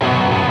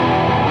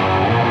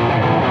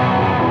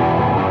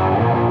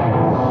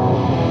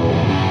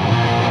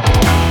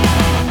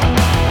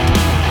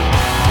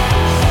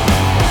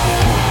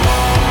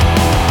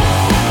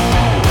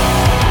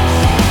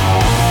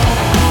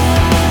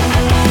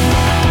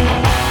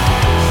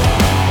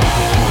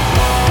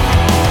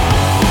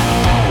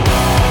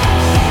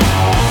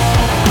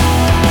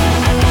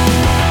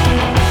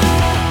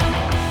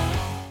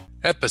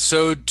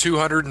episode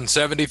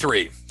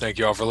 273. Thank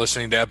you all for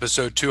listening to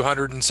episode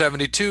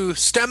 272,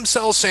 Stem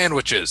Cell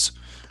Sandwiches.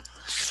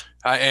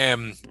 I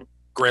am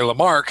Gray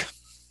Lamarck,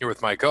 here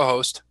with my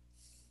co-host.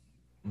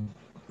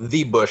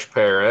 The Bush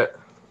Parrot.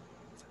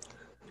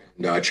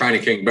 China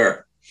King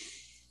Bear.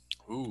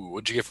 Ooh,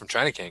 what'd you get from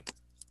China King?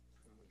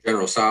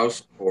 General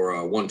Tso's for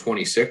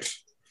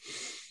 126.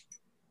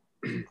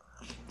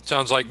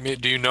 Sounds like me.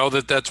 Do you know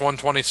that that's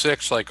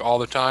 126 like all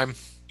the time?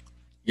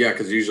 Yeah,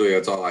 because usually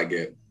that's all I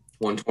get.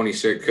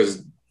 126,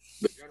 because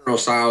the General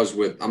Tso's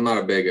I'm not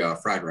a big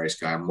fried rice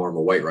guy. I'm more of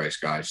a white rice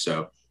guy.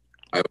 So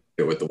I get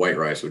it with the white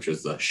rice, which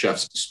is the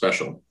chef's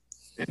special.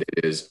 And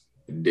it is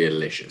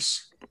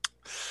delicious.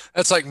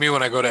 That's like me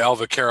when I go to El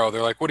Vaquero.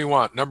 They're like, what do you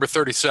want? Number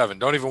 37.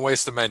 Don't even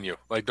waste the menu.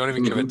 Like, don't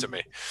even give it to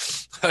me.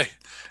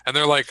 And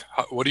they're like,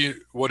 what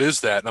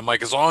is that? And I'm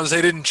like, as long as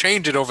they didn't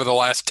change it over the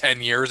last 10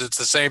 years, it's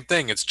the same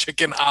thing. It's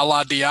chicken a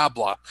la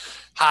Diabla.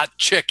 Hot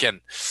chicken.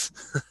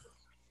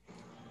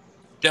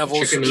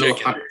 Devil's chicken.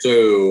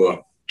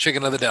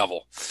 Chicken of the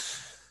devil.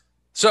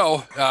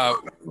 So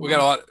we got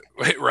a lot.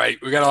 Right.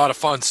 We got a lot of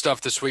fun stuff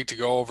this week to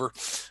go over,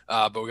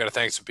 but we got to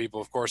thank some people,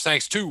 of course.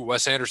 Thanks to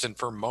Wes Anderson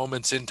for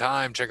Moments in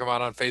Time. Check him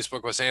out on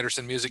Facebook, Wes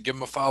Anderson Music. Give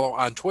him a follow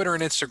on Twitter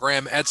and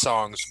Instagram at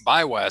Songs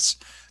by Wes.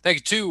 Thank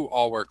you to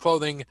All Wear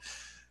Clothing,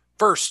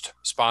 first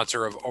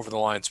sponsor of Over the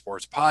Line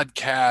Sports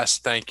Podcast.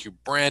 Thank you,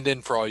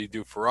 Brandon, for all you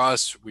do for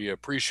us. We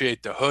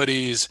appreciate the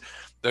hoodies,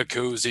 the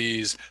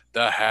koozies,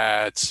 the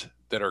hats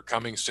that are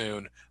coming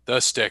soon, the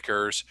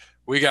stickers.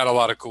 We got a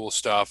lot of cool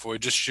stuff. We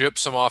just shipped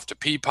some off to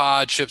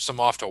Peapod, shipped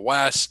some off to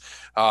Wes.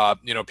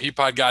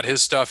 Peapod got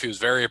his stuff. He was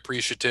very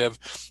appreciative.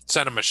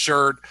 Sent him a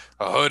shirt,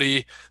 a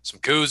hoodie, some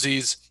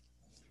koozies,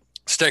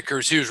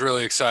 stickers. He was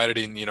really excited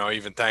and,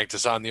 even thanked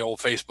us on the old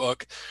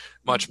Facebook.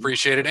 Much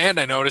appreciated. And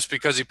I noticed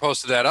because he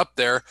posted that up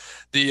there,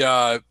 the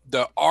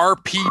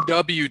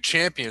RPW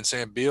champion,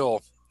 Sam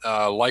Beal,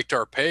 liked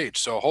our page.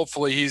 So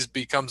hopefully he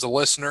becomes a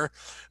listener.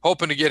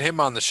 Hoping to get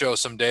him on the show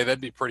someday. That'd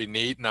be pretty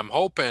neat. And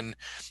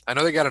I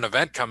know they got an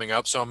event coming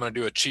up, so I'm going to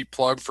do a cheap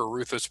plug for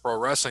Ruthless Pro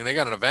Wrestling. They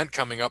got an event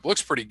coming up.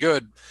 Looks pretty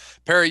good.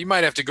 Perry, you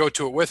might have to go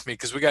to it with me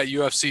because we got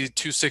UFC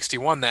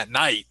 261 that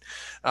night.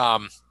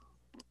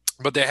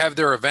 But they have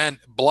their event,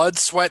 Blood,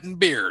 Sweat, and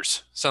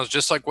Beers. Sounds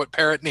just like what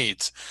Parrot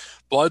needs.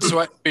 Blood,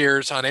 Sweat, and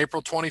Beers on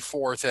April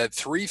 24th at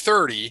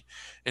 3:30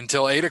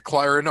 until 8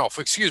 o'clock.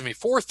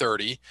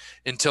 4:30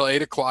 until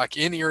 8 o'clock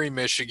in Erie,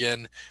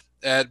 Michigan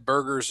at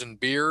Burgers and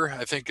Beer,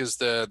 I think is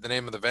the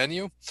name of the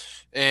venue.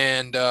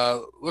 And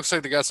looks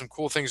like they got some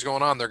cool things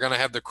going on. They're going to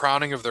have the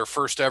crowning of their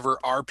first ever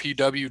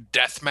RPW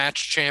Deathmatch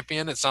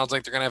champion. It sounds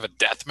like they're going to have a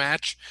death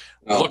match.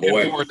 Looking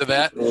forward to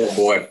that. Oh,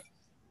 boy.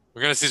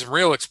 We're going to see some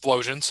real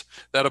explosions.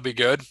 That'll be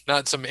good.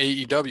 Not some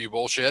AEW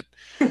bullshit.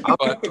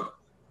 But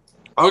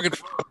looking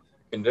for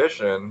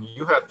condition,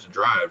 you have to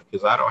drive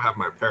because I don't have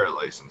my Parrot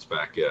license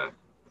back yet.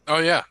 Oh,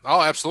 yeah.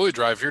 I'll absolutely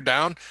drive. If you're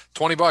down,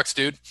 $20,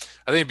 dude.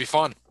 I think it'd be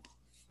fun.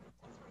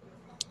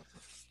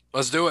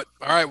 Let's do it.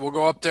 All right, we'll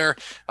go up there.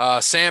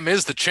 Sam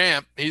is the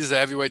champ. He's the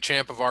heavyweight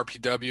champ of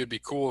RPW. It'd be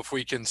cool if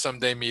we can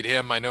someday meet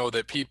him. I know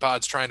that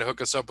Peapod's trying to hook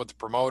us up with the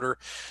promoter,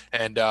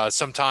 and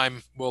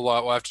sometime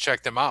we'll have to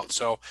check them out.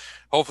 So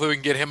hopefully we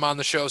can get him on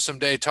the show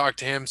someday, talk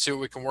to him, see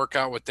what we can work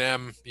out with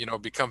them,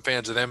 become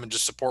fans of them and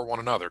just support one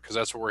another because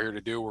that's what we're here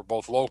to do. We're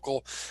both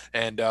local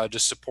and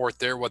just support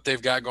what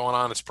they've got going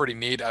on. It's pretty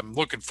neat. I'm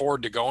looking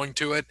forward to going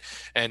to it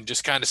and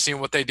just kind of seeing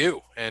what they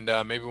do. And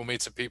maybe we'll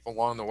meet some people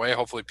along the way.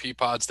 Hopefully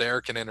Peapod's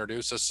there, can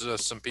introduce us to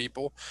some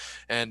people.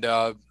 And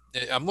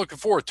I'm looking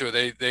forward to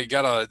it. They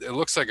got it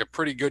looks like a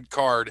pretty good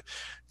card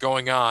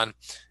going on.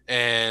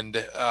 And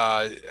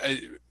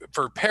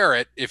for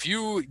Parrot, if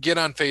you get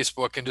on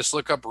Facebook and just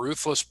look up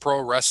Ruthless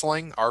Pro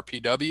Wrestling,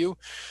 RPW,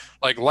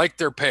 like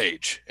their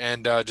page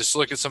and just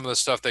look at some of the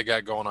stuff they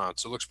got going on.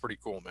 So it looks pretty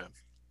cool, man.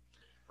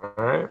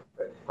 All right.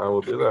 I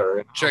will do that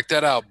right now. Check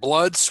that out.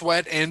 Blood,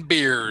 Sweat, and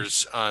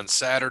Beers on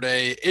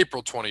Saturday,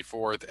 April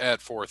 24th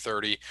at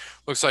 4:30.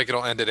 Looks like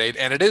it'll end at 8.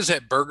 And it is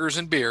at Burgers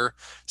and Beer,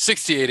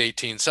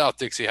 6818 South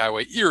Dixie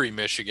Highway, Erie,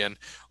 Michigan.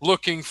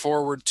 Looking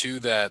forward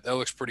to that. That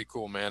looks pretty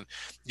cool, man.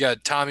 You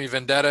got Tommy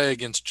Vendetta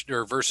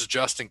versus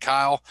Justin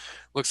Kyle.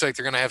 Looks like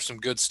they're going to have some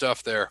good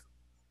stuff there.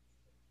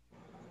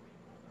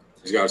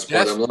 He's got to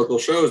support them local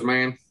shows,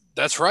 man.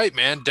 That's right,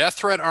 man. Death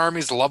Threat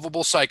Army's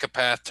lovable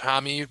psychopath,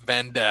 Tommy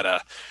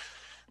Vendetta,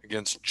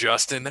 against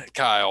Justin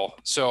Kyle.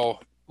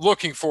 So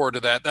looking forward to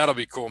that. That'll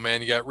be cool,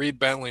 man. You got Reed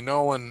Bentley,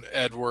 Nolan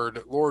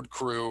Edward, Lord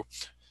Crew,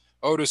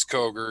 Otis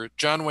Koger,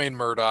 John Wayne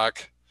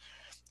Murdoch,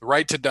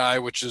 Right to Die,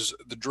 which is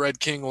the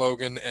Dread King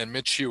Logan and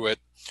Mitch Hewitt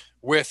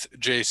with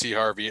JC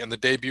Harvey, and the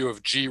debut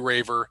of G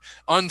Raver,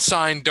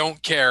 Unsigned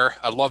Don't Care.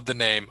 I love the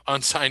name,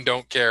 Unsigned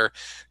Don't Care.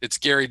 It's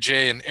Gary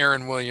J and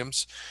Aaron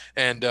Williams.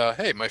 And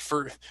hey,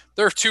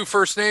 their two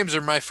first names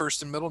are my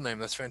first and middle name.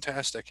 That's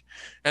fantastic.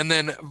 And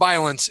then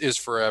Violence is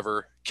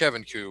Forever,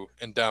 Kevin Koo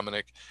and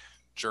Dominic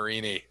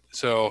Guarini.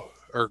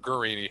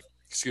 Guarini.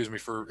 Excuse me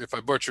for if I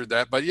butchered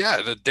that, but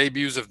yeah, the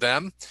debuts of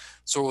them.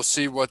 So we'll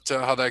see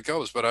how that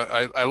goes. But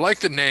I like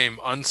the name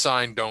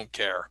Unsigned Don't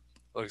Care.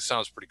 It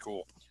sounds pretty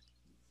cool.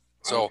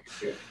 So,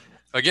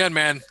 again,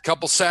 man,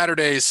 couple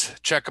Saturdays,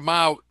 check them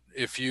out.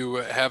 If you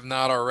have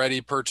not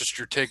already purchased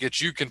your tickets,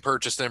 you can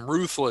purchase them.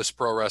 Ruthless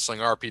Pro Wrestling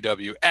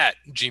RPW at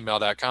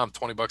gmail.com,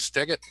 $20 a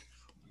ticket.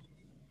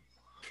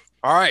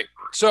 All right.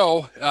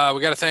 So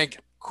we got to thank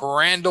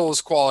Crandall's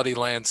Quality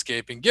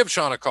Landscaping. Give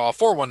Sean a call,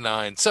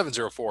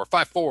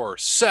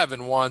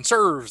 419-704-5471.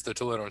 Serves the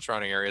Toledo and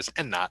surrounding areas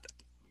and not.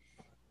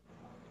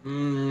 I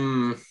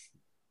don't know.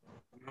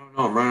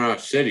 I'm running out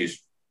of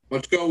cities.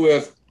 Let's go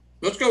with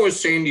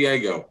San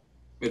Diego.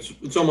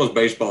 It's almost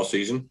baseball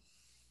season.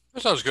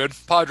 That sounds good.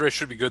 Padres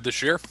should be good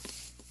this year.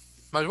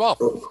 Might as well.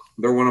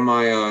 They're one of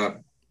my,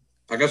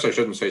 I guess I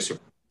shouldn't say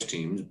surprise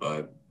teams,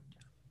 but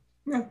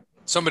yeah.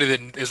 Somebody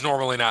that is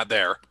normally not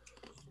there.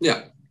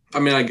 Yeah. I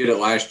mean, I get it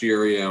last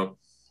year,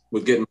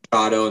 with getting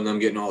Machado and them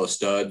getting all the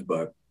studs,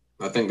 but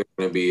I think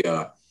they're going to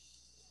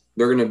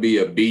be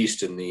a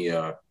beast in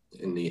the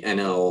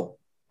NL.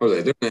 What are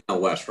they? They're in the NL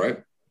West,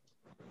 right?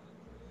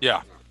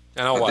 Yeah.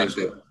 NL West.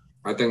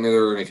 I think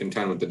they're going to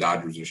contend with the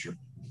Dodgers this year.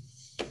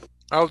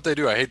 I hope they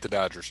do. I hate the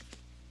Dodgers.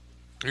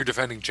 You're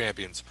defending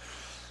champions.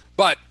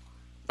 But,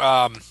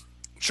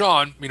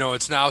 Sean,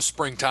 it's now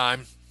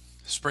springtime.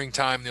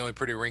 Springtime, the only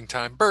pretty ring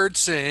time.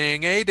 Birds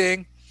sing a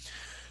ding.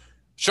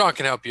 Sean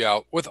can help you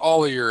out with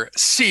all of your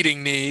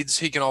seating needs.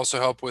 He can also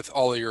help with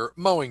all of your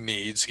mowing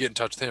needs. Get in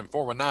touch with him,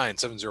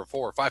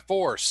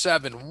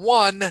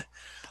 419-704-5471.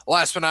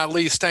 Last but not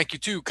least, thank you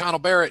to Connell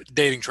Barrett,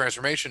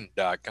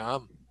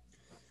 datingtransformation.com.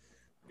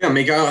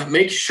 Yeah,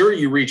 make sure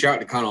you reach out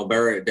to Connell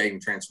Barrett at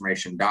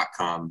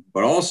datingtransformation.com,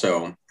 but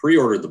also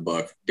pre-order the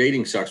book,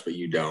 Dating Sucks But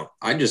You Don't.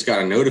 I just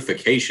got a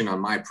notification on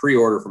my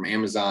pre-order from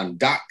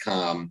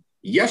Amazon.com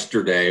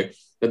yesterday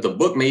that the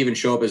book may even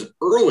show up as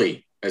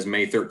early as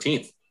May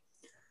 13th.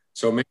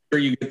 So make sure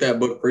you get that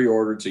book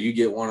pre-ordered so you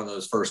get one of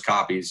those first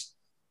copies.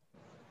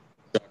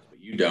 But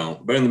you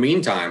don't. But in the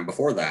meantime,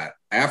 before that,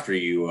 after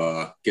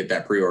you get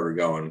that pre-order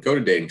going, go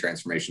to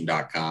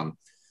datingtransformation.com.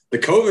 The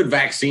COVID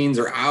vaccines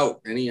are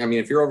out.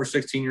 If you're over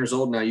 16 years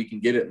old now, you can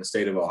get it in the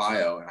state of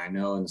Ohio. And I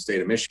know in the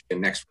state of Michigan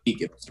next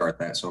week it'll start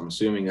that. So I'm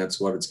assuming that's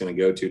what it's going to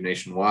go to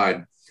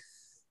nationwide.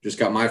 Just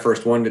got my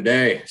first one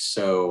today.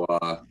 So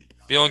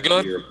feeling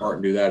good? Your part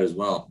and do that as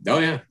well. Oh,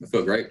 yeah. I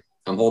feel great.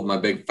 I'm holding my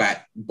big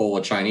fat bowl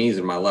of Chinese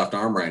in my left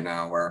arm right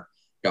now where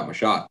I got my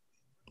shot.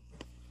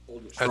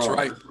 That's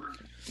right.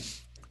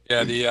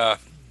 Yeah,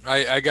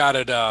 I got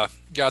it.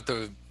 Got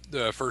the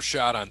first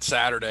shot on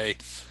Saturday.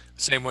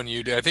 Same one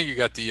you did. I think you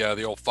got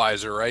the old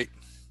Pfizer, right?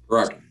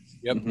 Correct.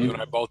 Yep, You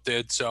and I both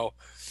did. So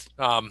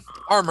arm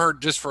hurt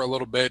just for a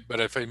little bit,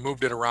 but if I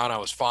moved it around, I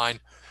was fine.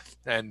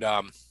 And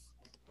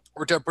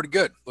worked out pretty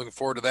good. Looking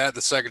forward to that.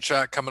 The second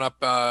shot coming up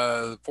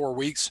 4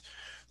 weeks.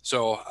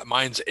 So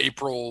mine's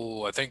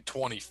April, I think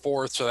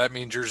 24th. So that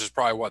means yours is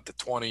probably what,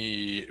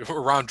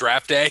 around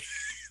draft day?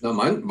 No,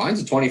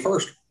 mine's the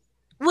 21st.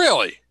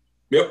 Really?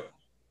 Yep.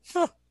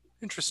 Huh.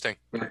 Interesting.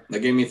 They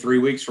gave me 3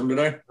 weeks from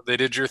today. They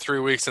did your 3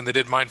 weeks and they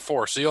did mine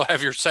 4. So you'll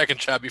have your second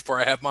shot before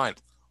I have mine.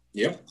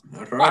 Yep.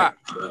 That's right.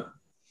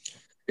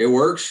 It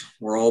works.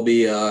 We'll all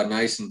be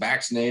nice and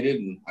vaccinated.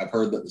 And I've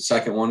heard that the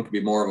second one could be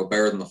more of a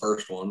bear than the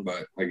first one.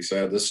 But like you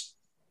said,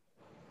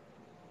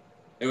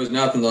 it was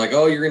nothing like,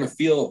 oh, you're going to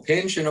feel a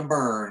pinch and a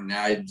burn.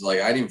 I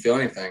didn't feel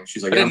anything.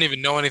 She's like, I didn't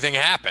even know anything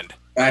happened.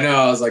 I know.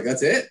 I was like,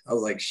 that's it. I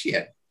was like,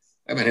 shit.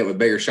 I've been hit with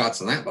bigger shots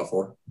than that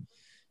before.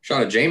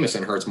 Shot of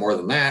Jameson hurts more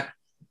than that.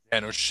 Yeah,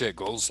 no shit.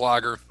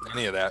 Goldslager,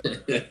 any of that.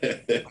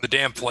 The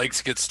damn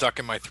flakes get stuck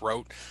in my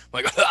throat.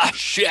 I'm like,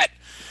 shit.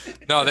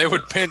 No, they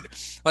would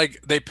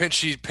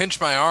she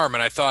pinched my arm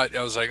and I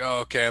was like,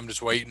 oh, okay, I'm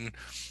just waiting.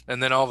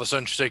 And then all of a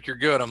sudden she's like, you're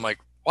good. I'm like,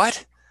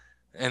 what?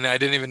 And I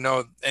didn't even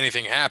know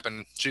anything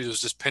happened. She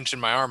was just pinching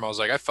my arm. I was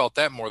like, I felt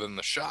that more than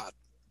the shot.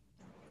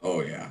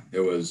 Oh, yeah.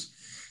 It was,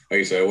 like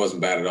you said, it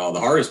wasn't bad at all.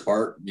 The hardest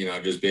part,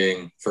 just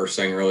being first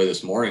thing early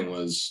this morning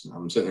was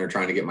I'm sitting there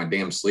trying to get my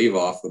damn sleeve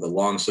off with a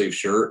long sleeve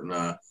shirt and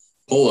a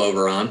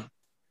pullover on.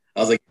 I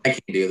was like, I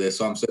can't do this.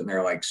 So I'm sitting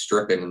there like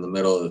stripping in the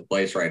middle of the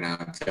place right now,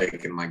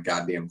 taking my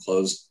goddamn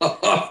clothes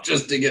off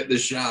just to get the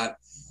shot.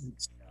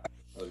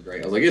 That was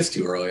great. I was like, it's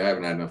too early. I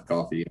haven't had enough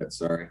coffee yet.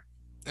 Sorry.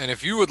 And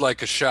if you would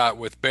like a shot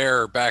with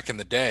Bear back in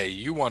the day,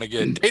 you want to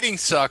get Dating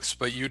Sucks,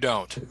 but you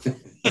don't.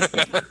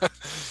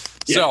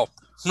 So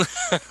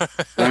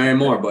not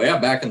anymore, but yeah,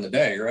 back in the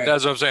day, right?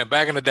 That's what I'm saying.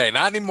 Back in the day,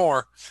 not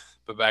anymore,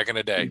 but back in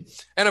the day.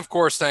 And of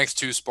course, thanks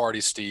to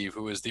Sparty Steve,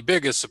 who is the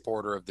biggest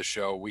supporter of the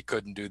show. We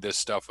couldn't do this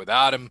stuff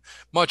without him.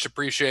 Much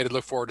appreciated.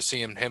 Look forward to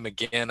seeing him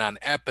again on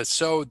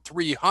episode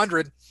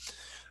 300.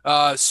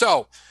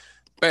 So,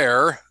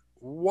 Bear,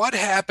 what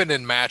happened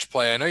in match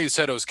play? I know you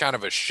said it was kind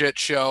of a shit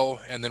show,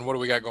 and then what do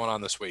we got going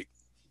on this week?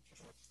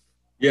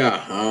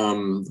 Yeah,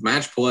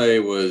 match play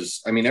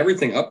was,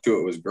 everything up to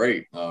it was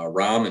great.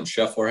 Rahm and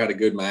Scheffler had a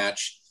good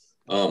match.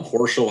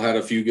 Horschel had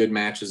a few good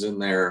matches in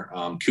there.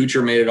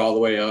 Kuchar made it all the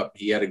way up.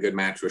 He had a good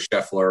match with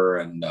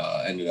Scheffler and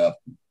ended up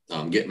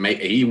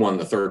he won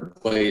the third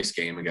place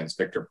game against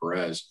Victor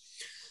Perez.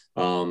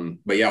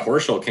 But yeah,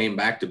 Horschel came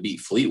back to beat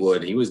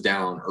Fleetwood. He was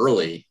down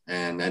early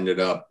and ended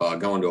up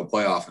going to a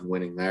playoff and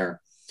winning there.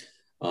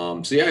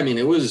 So yeah, I mean,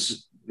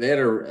 they had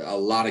a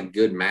lot of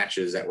good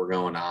matches that were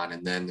going on,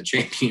 and then the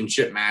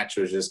championship match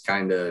was just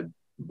kind of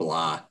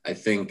blah. I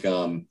think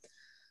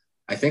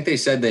they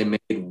said they made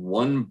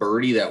one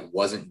birdie that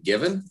wasn't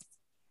given.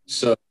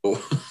 So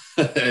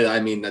I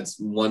mean, that's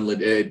one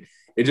it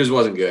just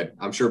wasn't good.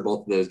 I'm sure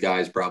both of those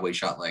guys probably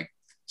shot like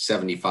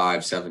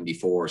 75,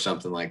 74,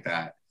 something like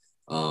that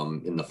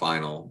in the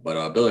final.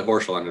 But Billy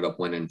Horschel ended up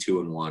winning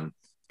 2-1,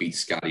 beat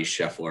Scotty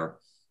Scheffler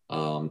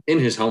in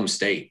his home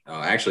state,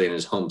 actually in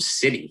his home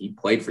city. He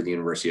played for the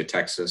University of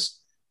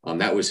Texas.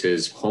 That was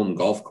his home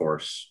golf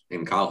course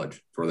in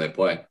college where they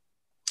play.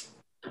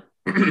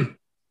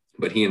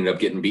 But he ended up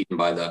getting beaten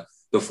by the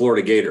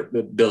Florida Gator,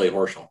 Billy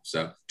Horschel.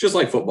 So just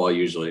like football,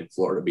 usually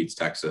Florida beats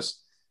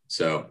Texas.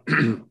 So,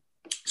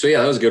 so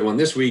yeah, that was a good one.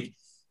 This week,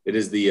 it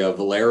is the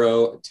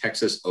Valero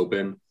Texas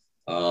Open,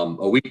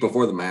 a week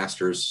before the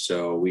Masters.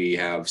 So we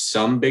have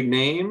some big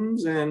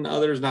names and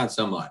others not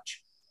so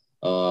much.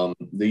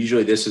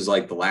 Usually this is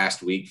like the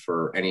last week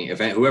for any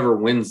event. Whoever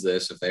wins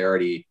this, if they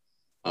already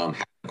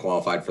haven't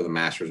qualified for the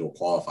Masters, will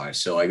qualify.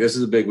 So like this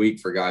is a big week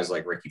for guys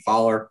like Ricky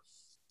Fowler.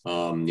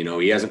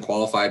 He hasn't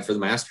qualified for the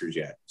Masters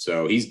yet.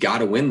 So he's got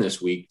to win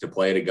this week to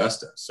play at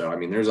Augusta. So, I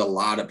mean, there's a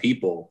lot of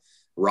people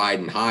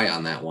riding high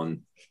on that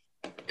one.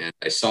 And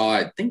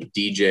I think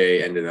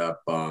DJ ended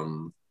up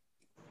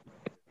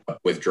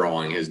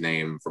withdrawing his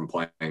name from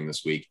playing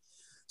this week.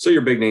 So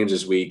your big names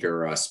this week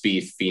are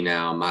Spieth,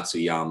 Finau,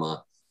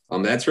 Matsuyama.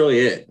 That's really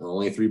it.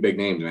 Only 3 big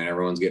names, man.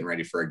 Everyone's getting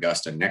ready for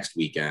Augusta next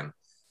weekend.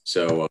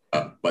 So,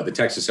 but the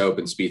Texas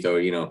Open,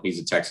 Spieth, he's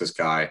a Texas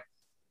guy.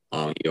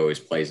 He always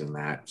plays in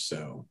that,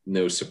 so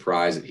no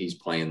surprise that he's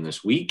playing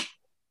this week.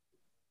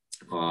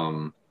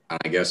 I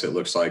guess it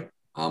looks like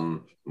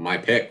my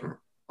pick.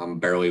 I'm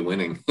barely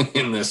winning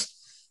in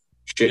this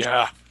shit.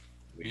 Yeah,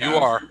 you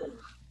are.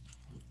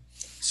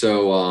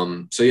 So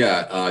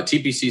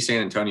TPC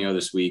San Antonio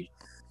this week.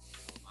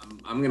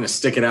 I'm gonna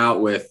stick it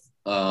out with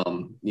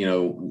I'm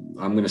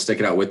gonna stick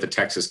it out with the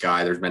Texas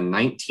guy. There's been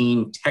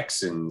 19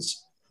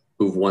 Texans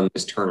who've won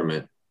this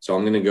tournament. So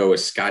I'm going to go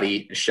with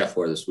Scotty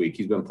Scheffler this week.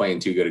 He's been playing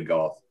too good at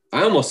golf.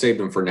 I almost saved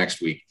him for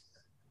next week.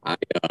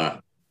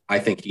 I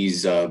think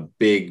he's a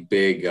big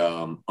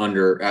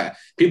under.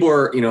 People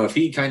are, if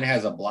he kind of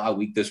has a blah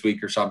week this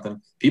week or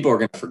something, people are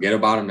going to forget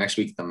about him next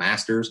week at the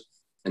Masters.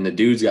 And the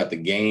dude's got the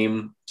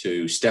game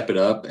to step it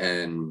up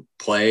and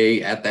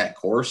play at that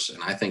course.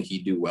 And I think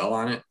he'd do well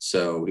on it.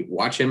 So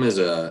watch him as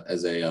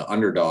a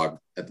underdog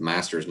at the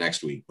Masters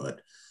next week. But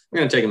we're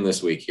going to take him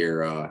this week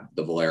here,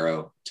 the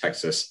Valero,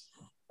 Texas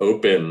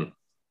Open.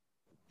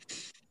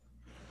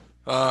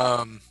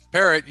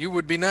 Parrot, you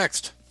would be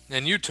next,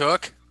 and you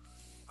took.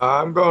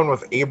 I'm going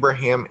with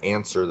Abraham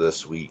Answer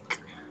this week.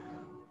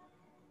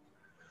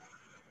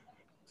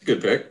 Good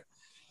pick.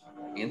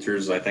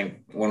 Answer's, I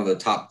think, one of the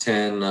top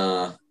 10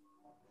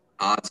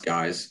 odds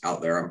guys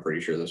out there. I'm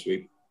pretty sure this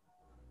week.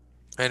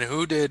 And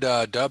who did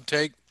Dub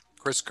take?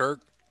 Chris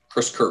Kirk.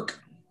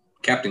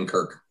 Captain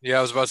Kirk. Yeah,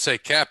 I was about to say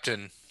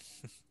Captain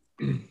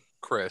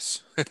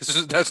Chris.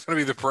 That's going to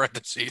be the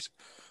parentheses.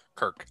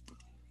 Kirk.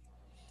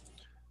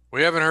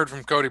 We haven't heard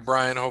from Cody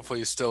Bryant. Hopefully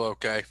he's still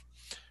okay.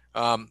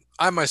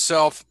 I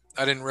myself,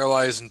 I didn't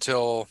realize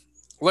until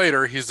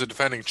later he's the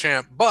defending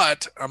champ,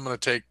 but I'm going to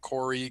take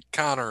Corey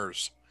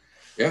Connors.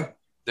 Yeah.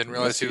 Didn't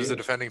realize he was the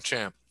defending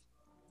champ.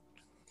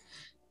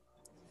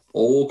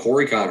 Old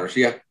Corey Connors,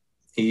 yeah.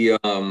 He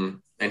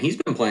and he's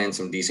been playing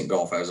some decent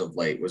golf as of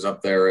late. Was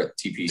up there at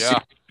TPC,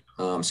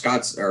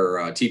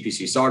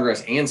 TPC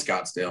Sawgrass and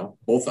Scottsdale,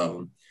 both of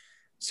them.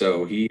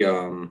 So he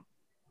been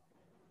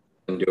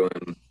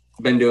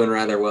doing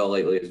rather well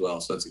lately as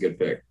well. So that's a good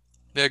pick.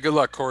 Yeah, good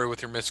luck, Corey,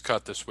 with your missed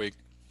cut this week.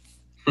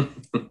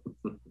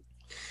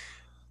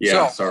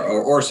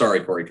 Sorry,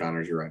 Corey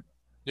Connors. You're right.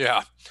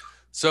 Yeah.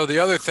 So the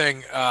other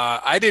thing,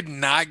 I did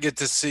not get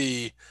to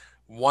see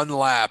one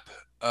lap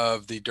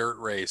of the dirt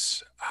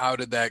race. How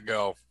did that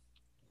go?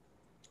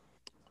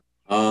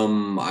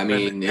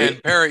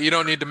 And Parrot, you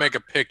don't need to make a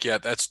pick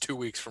yet. That's 2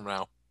 weeks from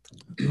now.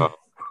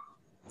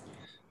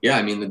 Yeah,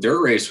 I mean, the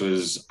dirt race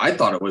I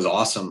thought it was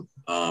awesome.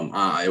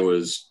 It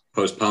was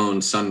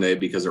postponed Sunday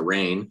because of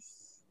rain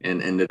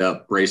and ended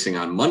up racing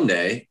on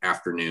Monday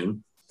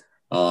afternoon.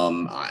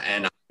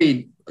 And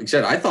like I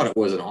said, I thought it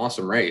was an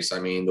awesome race. I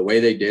mean, the way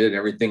they did it,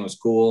 everything was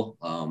cool.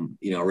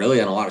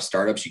 Really on a lot of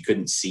startups you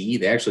couldn't see.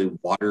 They actually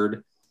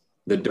watered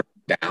the dirt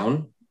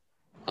down,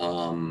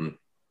 on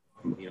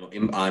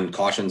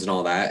cautions and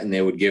all that. And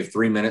they would give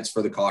 3 minutes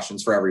for the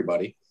cautions for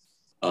everybody.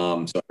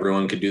 So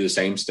everyone could do the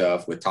same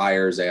stuff with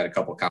tires. They had a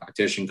couple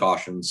competition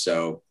cautions.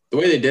 So the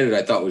way they did it,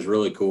 I thought was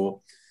really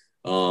cool.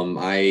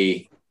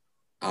 I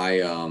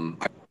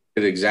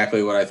did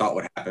exactly what I thought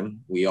would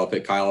happen. We all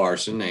picked Kyle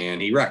Larson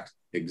and he wrecked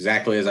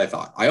exactly as I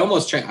thought. I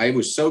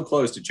was so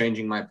close to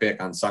changing my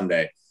pick on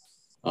Sunday.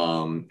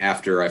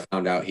 After I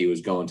found out he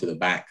was going to the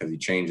back because he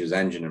changed his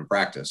engine in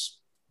practice.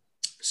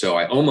 So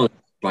I almost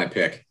my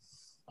pick.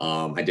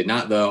 I did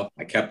not, though.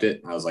 I kept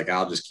it. I was like,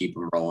 I'll just keep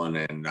him rolling.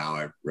 And now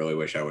I really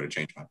wish I would have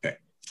changed my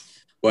pick.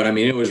 But, I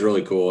mean, it was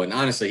really cool. And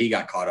honestly, he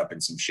got caught up in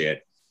some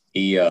shit.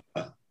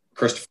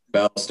 Christopher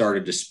Bell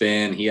started to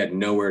spin. He had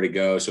nowhere to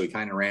go, so he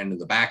kind of ran to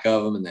the back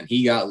of him, and then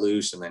he got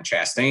loose, and then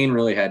Chastain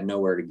really had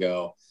nowhere to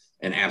go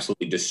and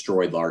absolutely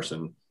destroyed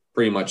Larson.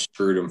 Pretty much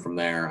screwed him from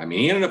there. I mean,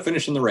 he ended up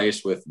finishing the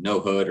race with no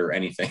hood or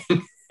anything.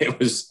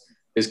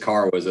 His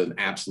car was an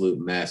absolute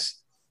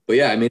mess. But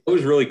yeah, I mean, it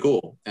was really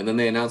cool. And then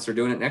they announced they're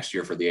doing it next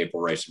year for the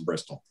April race in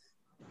Bristol.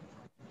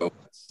 So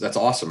that's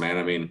awesome, man.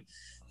 I mean,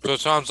 so it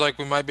sounds like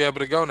we might be able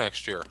to go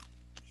next year.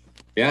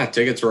 Yeah,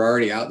 tickets were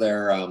already out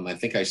there. I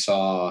think I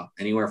saw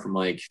anywhere from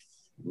like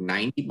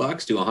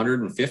 $90 to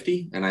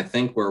 150, and I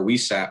think where we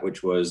sat,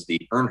 which was the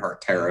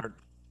Earnhardt Terra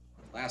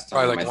last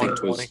time, like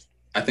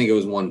I think it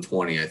was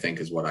 120. I think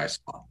is what I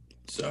saw.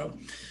 So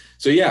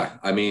yeah,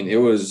 I mean, it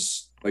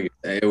was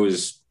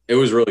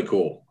really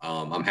cool.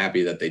 I'm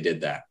happy that they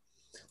did that.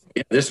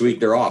 Yeah, this week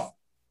they're off.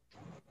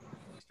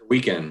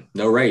 Weekend,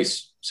 no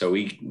race, so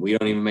we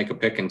don't even make a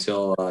pick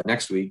until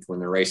next week when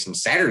they're racing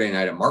Saturday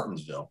night at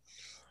Martinsville,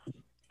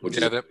 which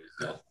is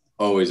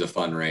always a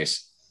fun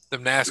race. The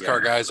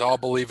NASCAR guys all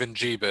believe in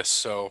Jeebus,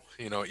 so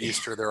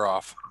Easter they're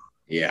off.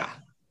 Yeah,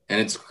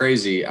 and it's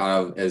crazy.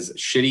 As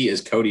shitty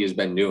as Cody has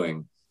been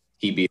doing,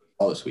 he beat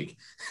all this week.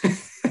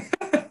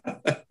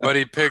 But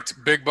he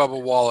picked Big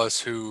Bubba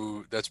Wallace,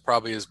 that's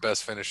probably his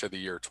best finish of the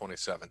year,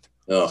 27th.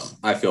 Ugh,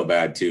 I feel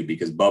bad too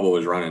because Bubba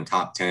was running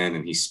top 10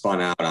 and he spun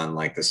out on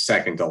like the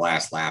second to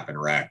last lap and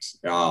wrecked.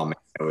 Oh man,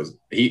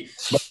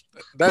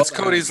 That's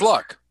Cody's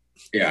luck.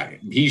 Yeah,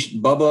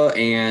 Bubba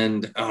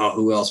and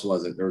who else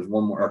was it? There was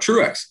one more.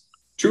 Truex.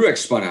 Truex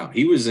spun out.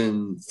 He was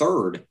in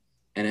third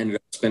and ended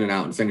up spinning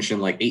out and finishing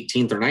like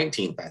 18th or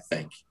 19th, I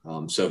think.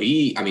 So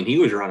he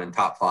was running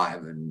top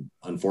 5 and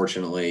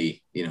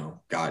unfortunately,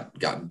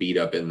 got beat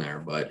up in there.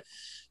 But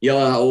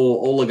yeah,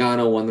 old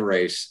Logano won the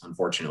race,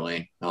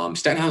 unfortunately.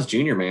 Stenhouse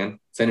Jr., man,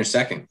 finished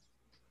second.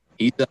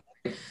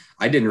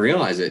 I didn't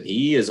realize it.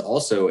 He is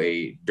also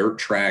a dirt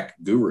track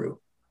guru.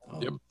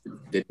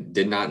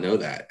 Did not know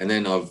that. And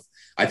then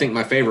I think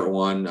my favorite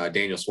one,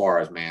 Daniel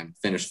Suarez, man,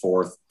 finished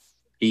fourth.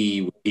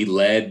 He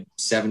led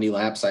 70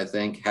 laps, I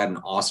think, had an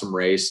awesome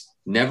race.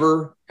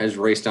 Never has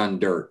raced on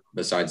dirt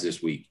besides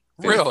this week.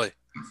 Really?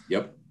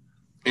 Yep.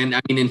 And I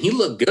mean, and he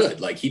looked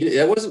good. Like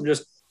it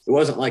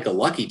wasn't like a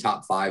lucky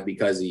top 5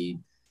 because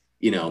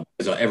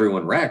because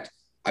everyone wrecked.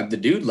 The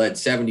dude led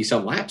 70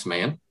 some laps,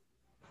 man.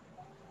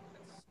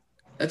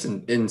 That's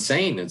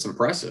insane. It's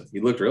impressive. He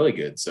looked really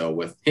good. So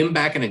with him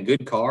back in a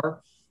good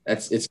car,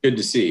 it's good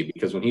to see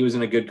because when he was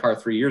in a good car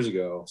 3 years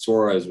ago,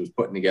 Suarez was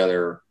putting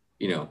together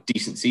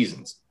decent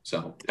seasons.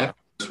 So that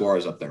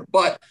Suarez up there.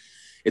 But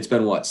it's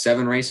been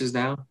 7 races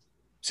now?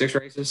 6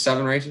 races,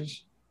 7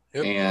 races?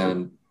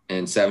 Yep.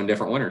 And 7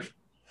 different winners.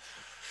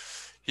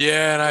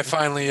 Yeah, and I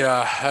finally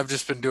I've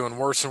just been doing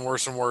worse and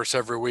worse and worse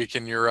every week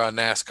in your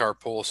NASCAR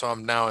pool, so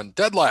I'm now in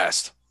dead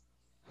last.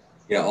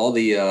 Yeah, all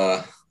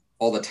the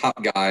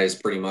top guys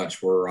pretty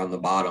much were on the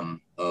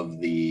bottom of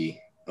the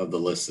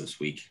list this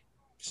week.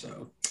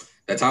 So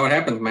that's how it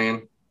happens,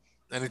 man.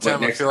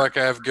 Anytime I feel like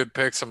I have good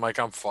picks,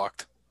 I'm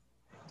fucked.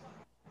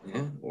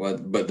 Yeah,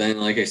 but then,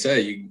 like I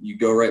said, you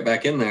go right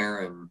back in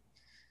there, and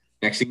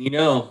next thing you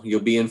know, you'll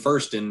be in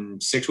first in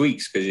 6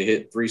 weeks because you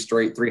hit 3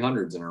 straight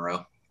 300s in a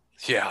row.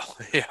 Yeah,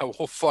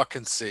 we'll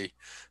fucking see.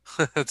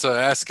 It's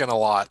asking a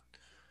lot.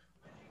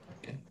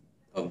 Yeah.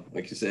 Oh,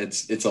 like you said,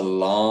 it's a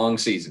long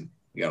season.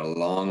 You got a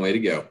long way to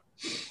go.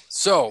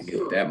 So to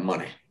get that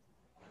money.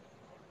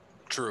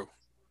 True.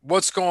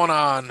 What's going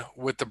on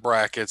with the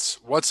brackets?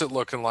 What's it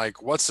looking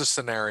like? What's the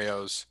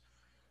scenarios?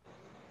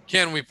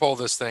 Can we pull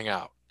this thing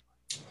out?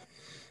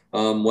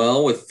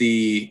 Well, with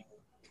the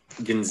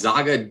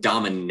Gonzaga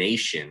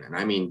domination, and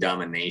I mean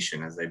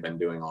domination as they've been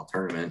doing all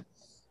tournament,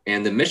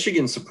 and the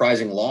Michigan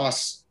surprising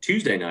loss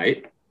Tuesday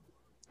night,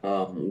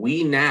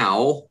 we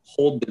now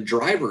hold the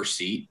driver's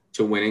seat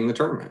to winning the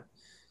tournament.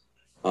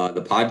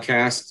 The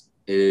podcast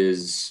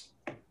is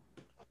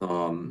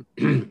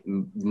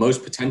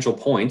most potential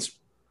points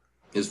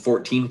is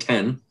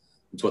 1410.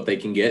 It's what they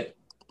can get,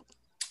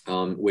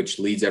 which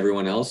leads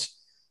everyone else.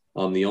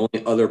 The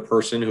only other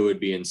person who would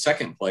be in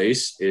second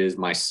place is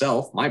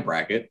myself, my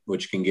bracket,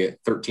 which can get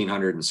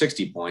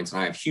 1,360 points,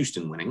 and I have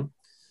Houston winning.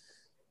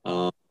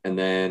 And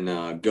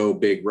then Go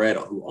Big Red,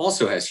 who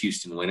also has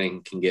Houston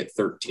winning, can get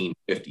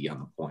 1,350 on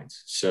the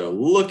points. So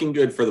looking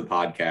good for the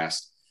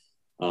podcast.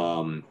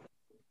 Like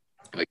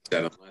I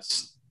said,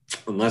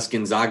 unless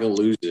Gonzaga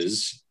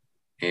loses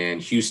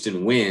and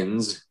Houston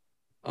wins,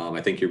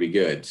 I think you'll be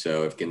good.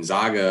 So if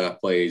Gonzaga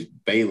plays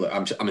Baylor,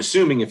 I'm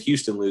assuming if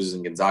Houston loses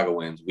and Gonzaga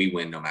wins, we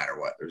win no matter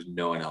what. There's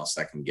no one else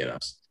that can get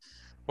us.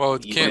 Well,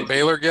 can't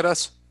Baylor get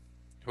us?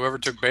 Whoever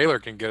took Baylor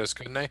can get us,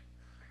 couldn't they?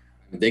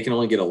 They can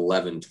only get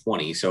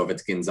 1120. So if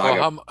it's Gonzaga,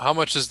 well, how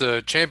much is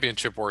the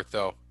championship worth,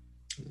 though?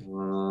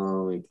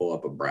 Let me pull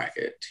up a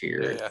bracket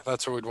here. Yeah,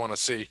 that's what we'd want to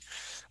see.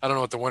 I don't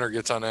know what the winner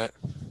gets on that.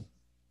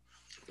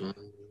 If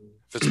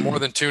it's more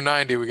than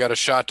 290, we got a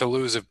shot to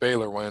lose if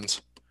Baylor wins.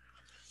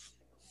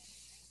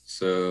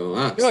 So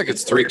I feel like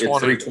it's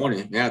 320. It's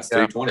 320. Yeah, it's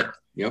 320.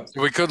 Yep.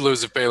 We could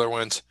lose if Baylor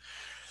wins.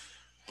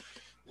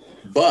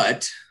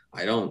 But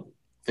I don't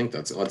think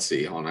that's. Let's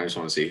see. Hold on. I just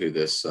want to see who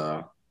this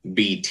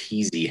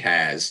BTZ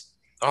has.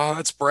 Oh,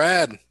 that's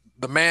Brad,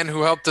 the man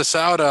who helped us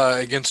out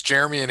against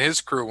Jeremy and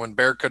his crew when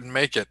Bear couldn't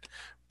make it.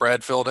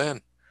 Brad filled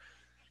in.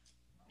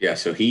 Yeah,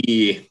 so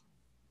he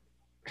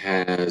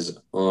has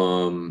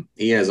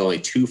only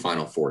 2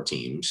 Final Four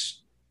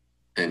teams,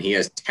 and he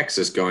has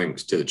Texas going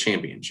to the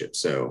championship.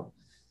 So,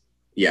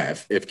 yeah,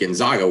 if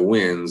Gonzaga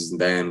wins,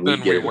 then we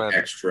get an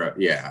extra.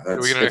 Yeah,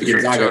 we get an extra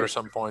Gonzaga, or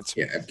some points.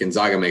 Yeah, if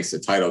Gonzaga makes the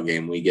title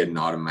game, we get an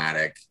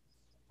automatic.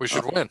 We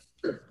should win.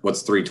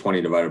 What's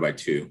 320 divided by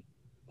 2?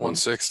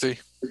 160.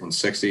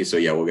 160. So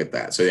yeah, we'll get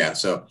that. So yeah,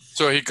 so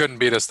he couldn't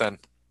beat us then.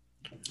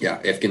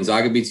 Yeah, if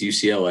Gonzaga beats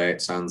UCLA,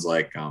 it sounds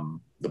like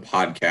the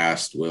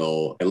podcast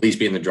will at least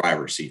be in the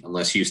driver's seat.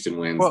 Unless Houston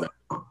wins,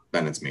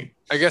 then it's me.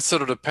 I guess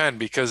it'll depend,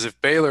 because if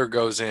Baylor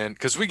goes in,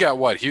 because we got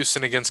what,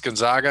 Houston against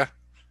Gonzaga,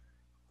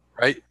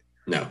 right?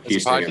 No,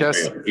 Houston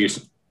against Baylor.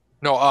 Houston.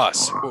 No,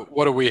 us.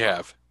 What do we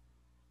have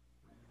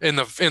in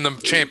the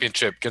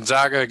championship?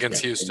 Gonzaga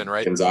against Houston,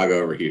 right? Gonzaga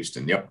over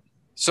Houston. Yep.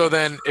 So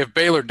then, if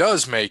Baylor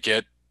does make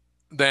it,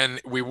 then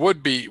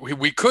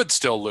we could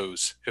still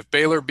lose. If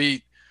Baylor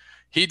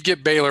he'd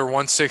get Baylor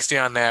 160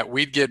 on that.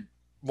 We'd get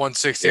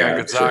 160 on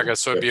Gonzaga,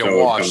 so it'd be a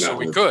wash. So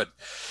we could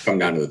come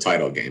down to the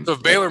title game. So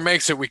if Baylor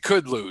makes it, we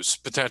could lose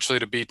potentially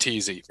to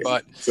BTZ.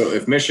 But so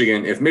if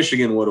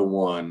Michigan would have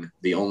won,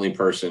 the only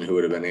person who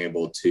would have been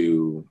able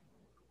to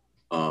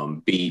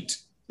beat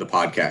the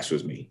podcast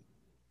was me.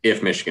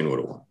 If Michigan would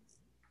have won.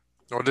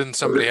 Or didn't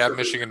somebody have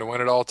Michigan to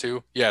win it all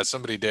too? Yeah,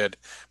 somebody did,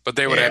 but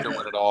they would have to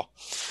win it all.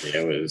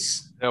 Yeah, that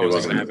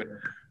wasn't going to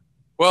happen.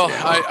 Well,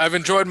 yeah. I've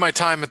enjoyed my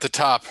time at the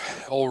top,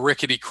 old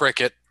rickety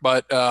cricket,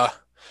 but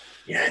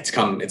yeah, it's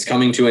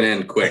coming to an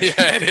end quick.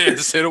 Yeah, it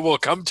is. It will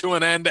come to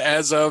an end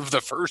as of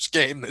the first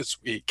game this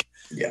week.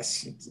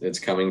 Yes, it's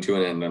coming to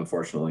an end,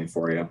 unfortunately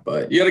for you,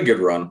 but you had a good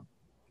run.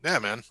 Yeah,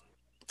 man.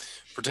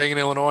 For taking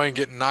Illinois and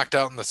getting knocked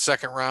out in the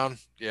second round,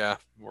 yeah,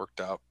 worked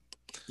out.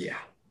 Yeah,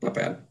 not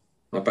bad.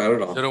 Not bad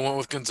at all. Should have went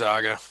with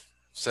Gonzaga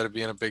instead of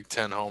being a Big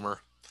Ten homer.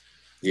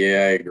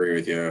 Yeah, I agree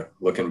with you.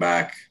 Looking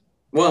back,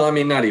 well, I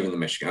mean, not even the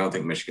Michigan. I don't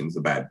think Michigan's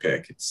the bad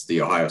pick. It's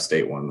the Ohio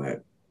State one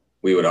that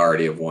we would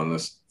already have won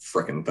this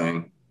frickin'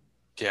 thing.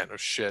 Yeah, no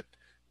shit.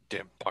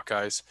 Damn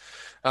Buckeyes.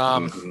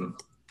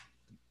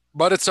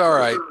 But it's all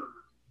right.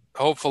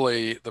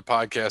 Hopefully the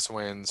podcast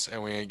wins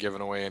and we ain't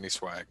giving away any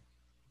swag.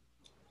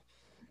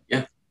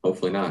 Yeah,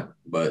 hopefully not.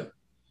 But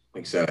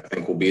like I said, I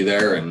think we'll be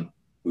there and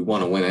we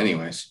want to win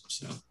anyways.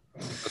 So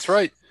that's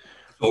right.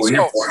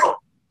 So,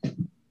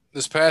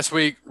 this past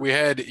week we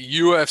had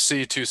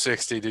UFC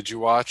 260. Did you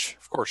watch?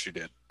 Of course you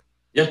did.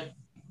 Yeah,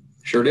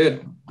 sure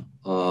did.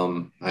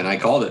 And I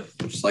called it,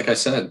 just like I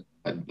said.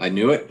 I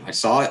knew it. I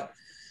saw it.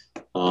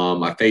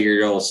 I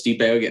figured old Stipe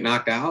would get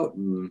knocked out,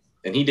 and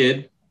he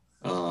did.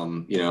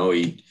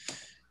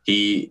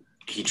 He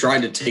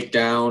tried to take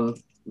down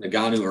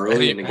Ngannou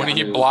early. When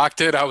he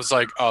blocked it, I was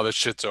like, oh, this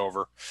shit's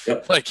over.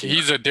 Yep. Like,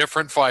 he's a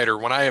different fighter.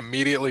 When I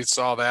immediately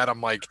saw that,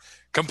 I'm like,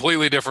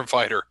 completely different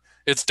fighter.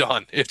 It's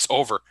done. It's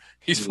over.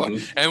 He's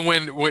And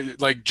when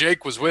like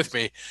Jake was with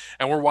me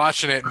and we're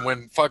watching it, and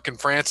when fucking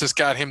Francis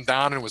got him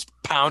down and was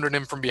pounding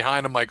him from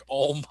behind, I'm like,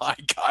 oh my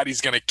God, he's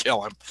gonna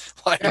kill him.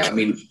 Like, yeah, I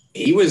mean,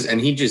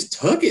 he just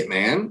took it,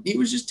 man. He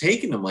was just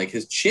taking him. Like,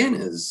 his chin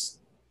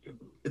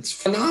it's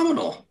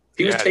phenomenal.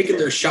 He was taking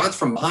their shots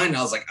from behind.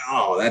 I was like,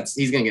 oh,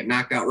 he's gonna get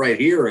knocked out right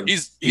here. And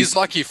he's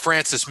lucky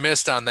Francis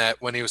missed on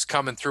that when he was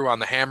coming through on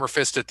the hammer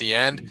fist at the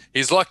end.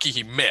 He's lucky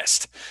he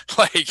missed.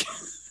 Like,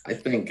 I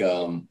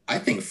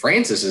think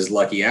Francis is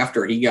lucky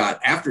after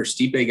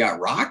Stipe got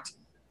rocked.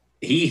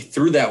 He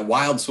threw that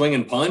wild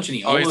swinging punch and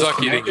he's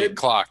lucky he didn't get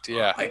clocked.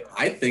 Yeah.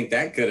 I think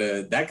that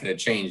could have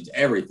changed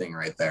everything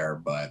right there.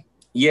 But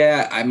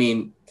yeah, I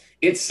mean,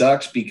 it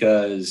sucks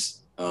because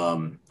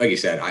like you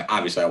said,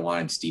 I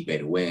wanted Stipe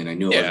to win. I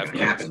knew it was going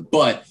to happen.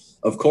 But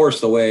of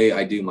course, the way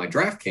I do my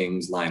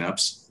DraftKings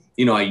lineups,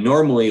 I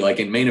normally, like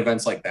in main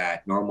events like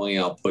that,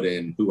 I'll put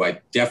in who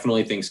I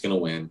definitely think is going to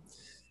win.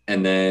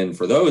 And then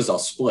for those, I'll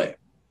split.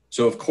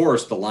 So, of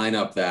course, the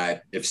lineup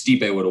that if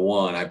Stipe would have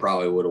won, I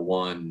probably would have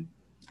won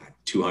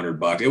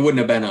 $200. It wouldn't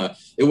have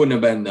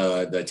been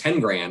the 10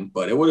 grand,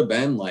 but it would have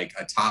been like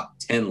a top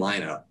 10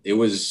 lineup. It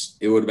would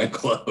have been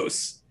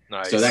close.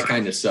 Nice. So that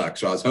kind of sucks.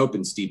 So I was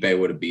hoping Stipe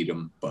would have beat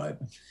him, but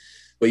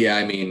yeah,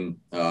 I mean,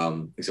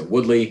 except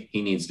Woodley,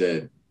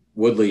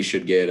 Woodley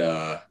should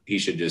get he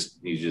should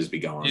just be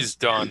gone. He's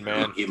done,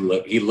 man. He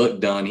looked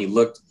done.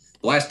 The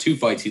last 2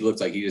 fights, he looked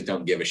like he just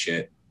don't give a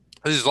shit.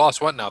 He's lost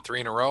what now?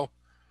 3 in a row?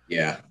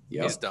 Yeah.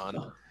 Yep. He's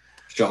done.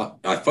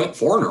 I fought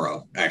 4 in a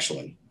row,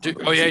 actually.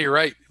 Dude, oh, yeah, you're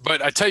right.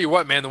 But I tell you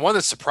what, man, the one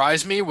that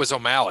surprised me was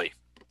O'Malley.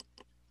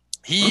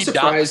 He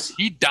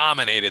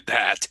dominated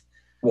that.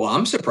 Well,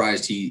 I'm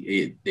surprised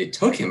it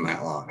took him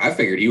that long. I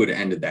figured he would have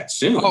ended that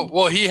soon. Oh,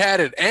 well, he had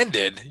it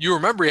ended. You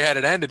remember he had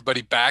it ended, but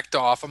he backed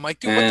off. I'm like,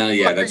 dude, what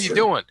the fuck are you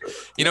doing?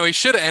 He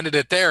should have ended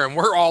it there. And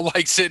we're all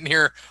like sitting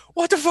here,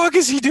 what the fuck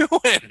is he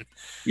doing?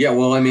 Yeah,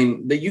 well, I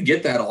mean, you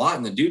get that a lot,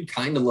 and the dude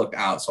kind of looked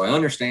out, so I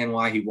understand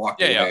why he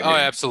walked away. Yeah, oh,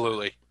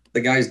 absolutely.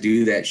 The guys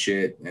do that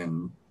shit,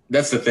 and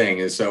That's the thing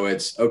is, so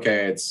it's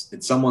okay. It's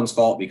someone's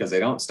fault because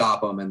they don't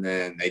stop him, and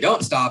then they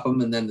don't stop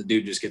him, and then the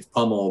dude just gets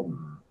pummeled.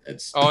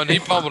 And he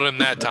pummeled him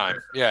that time.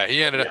 Yeah,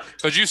 he ended up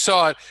because you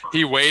saw it.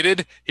 He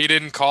waited. He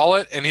didn't call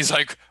it, and he's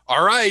like,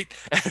 "All right,"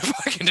 and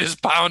fucking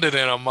just pounded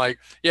in him. Like,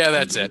 yeah,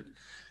 that's it.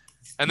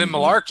 And then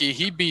Malarkey,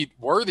 he beat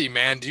Worthy,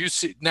 man. Do you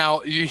see now?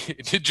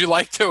 Did you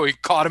like to? He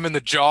caught him in the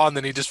jaw, and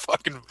then he just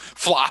fucking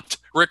flopped.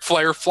 Ric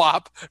Flair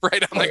flop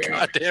right on the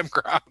goddamn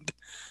ground.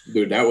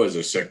 Dude, that was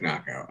a sick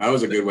knockout. That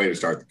was a good way to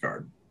start the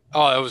card.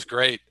 Oh, that was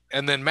great.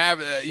 And then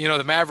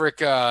the Maverick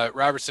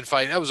Robertson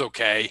fight, that was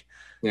okay.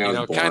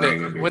 Yeah, kind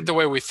of went the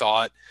way we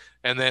thought.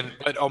 And then,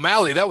 but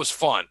O'Malley, that was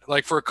fun.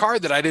 Like for a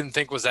card that I didn't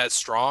think was that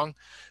strong,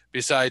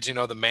 besides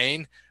the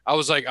main, I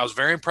was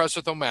very impressed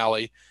with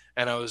O'Malley,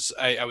 and I was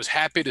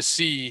happy to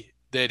see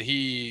that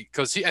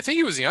because I think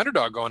he was the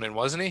underdog going in,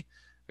 wasn't he,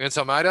 against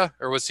Almeida,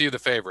 or was he the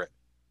favorite?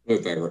 The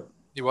favorite.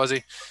 Was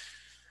he?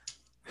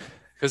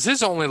 Because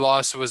his only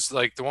loss was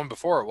like the one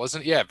before it,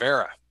 wasn't it? Yeah,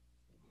 Vera.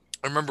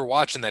 I remember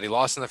watching that. He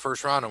lost in the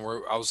first round, and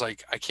I was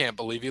like, I can't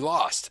believe he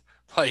lost.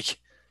 Like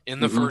in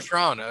the first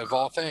round of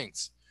all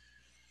things.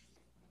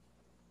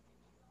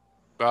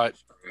 But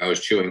I was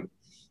chewing.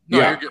 No,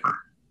 yeah. You're good.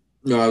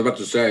 No, I was about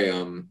to say,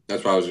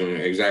 that's what I was going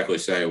to exactly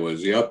say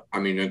was, yep. I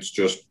mean, it's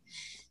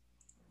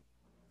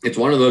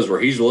one of those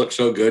where he's looked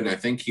so good, and I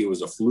think he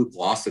was a fluke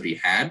loss that he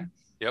had.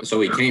 Yep. So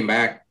he came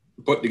back,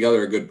 put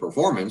together a good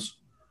performance.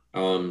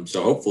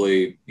 So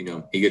hopefully,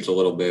 he gets a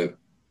little bit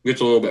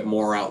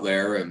more out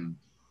there and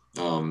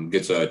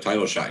gets a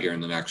title shot here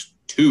in the next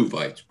 2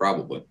 fights,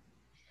 probably.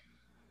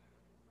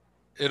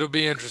 It'll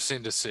be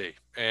interesting to see,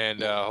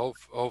 and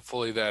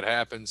hopefully that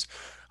happens.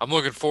 I'm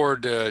looking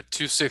forward to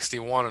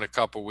 261 in a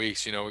couple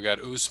weeks. We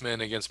got Usman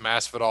against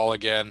Masvidal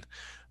again,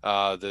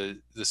 the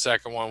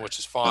second one, which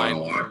is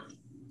fine.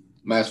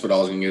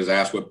 Masvidal's gonna get his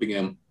ass whipped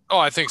again. Oh,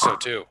 I think so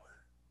too,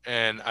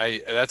 and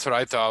that's what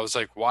I thought. I was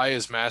like, why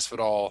is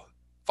Masvidal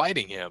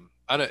fighting him?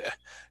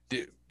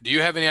 Do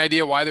you have any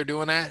idea why they're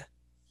doing that?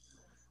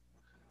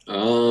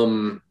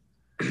 I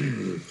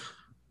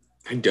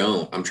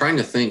don't. I'm trying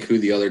to think who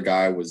the other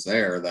guy was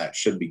there that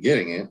should be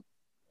getting it,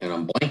 and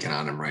I'm blanking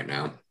on him right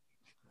now.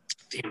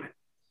 Damn it.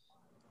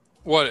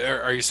 What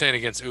are you saying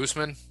against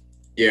Usman?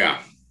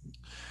 Yeah.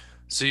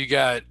 So you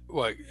got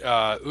what?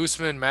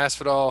 Usman,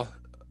 Masvidal,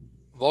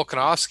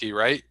 Volkanovski,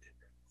 right?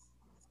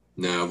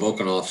 No,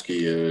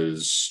 Volkanovski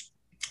is.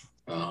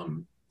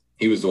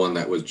 He was the one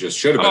that was just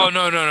should have been.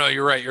 Oh no!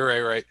 You're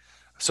right.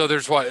 So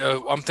there's what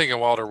I'm thinking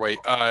welterweight.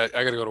 I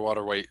got to go to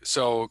welterweight.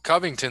 So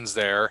Covington's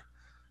there.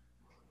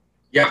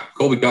 Yeah,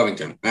 Colby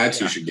Covington. That's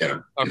who should get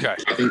him. Okay.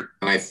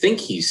 I think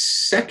he's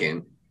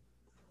second.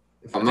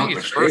 If I'm not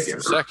mistaken. First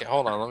and second.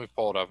 Hold on, let me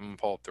pull it up. I'm gonna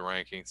pull up the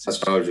rankings. That's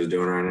what I was just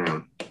doing right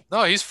now.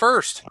 No, he's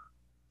first.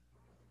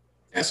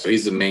 Yeah, so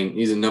he's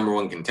the number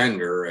one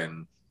contender,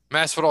 and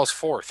Masvidal's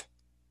fourth.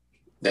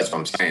 That's what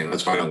I'm saying.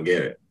 That's why I don't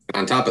get it.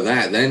 On top of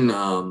that,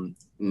 then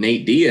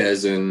Nate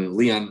Diaz and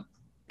Leon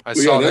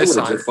Edwards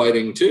are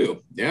fighting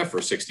too. Yeah,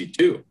 for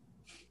 62,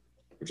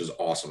 which is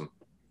awesome.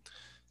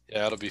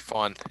 Yeah, it'll be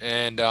fun.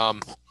 And I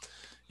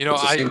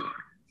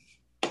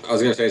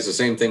was gonna say it's the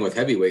same thing with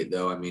heavyweight,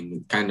 though. I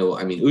mean,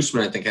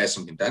 Usman I think has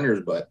some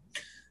contenders, but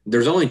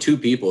there's only 2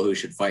 people who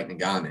should fight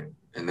Ngannou,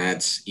 and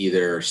that's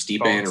either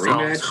Stipe in a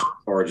rematch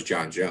or it's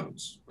John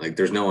Jones. Like,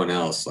 there's no one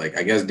else. Like,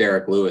 I guess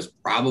Derek Lewis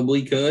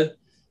probably could,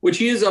 which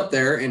he is up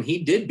there, and he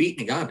did beat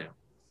Ngannou.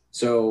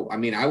 So, I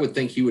mean, I would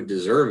think he would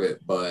deserve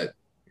it, but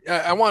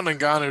I want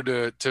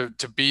Ngannou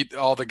to beat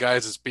all the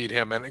guys that's beat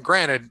him. And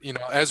granted,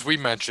 as we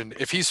mentioned,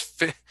 if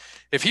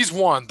he's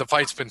won, the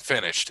fight's been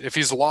finished. If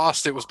he's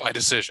lost, it was by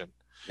decision.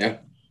 Yeah.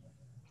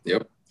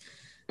 Yep.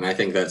 And I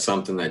think that's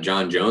something that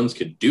John Jones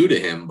could do to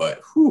him,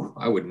 but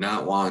I would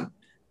not want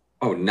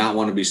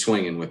to be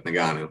swinging with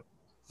Ngannou.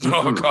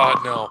 Oh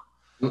God, no.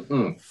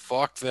 Mm-mm.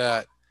 Fuck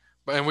that.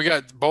 And we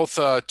got both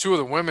 2 of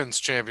the women's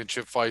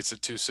championship fights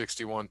at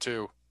 261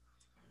 too.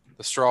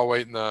 The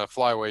strawweight and the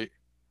flyweight.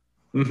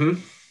 Mm-hmm.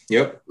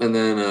 Yep. And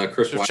then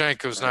Chris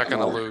Shevchenko's not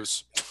going to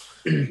lose.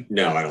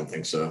 No, I don't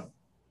think so.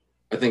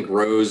 I think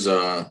Rose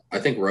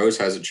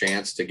has a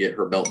chance to get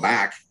her belt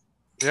back.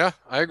 Yeah,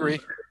 I agree.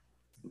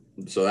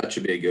 So that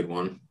should be a good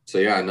one. So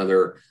yeah,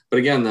 but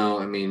again though,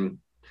 I mean,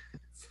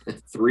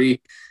 three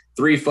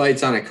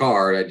fights on a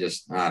card, I'm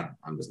just not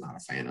a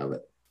fan of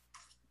it.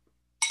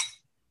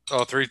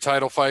 Oh, 3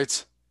 title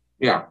fights?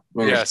 Yeah.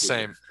 Yeah,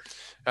 same.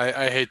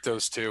 I hate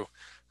those 2.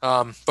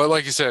 But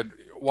like you said,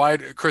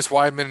 Chris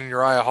Weidman and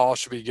Uriah Hall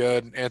should be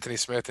good. Anthony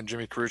Smith and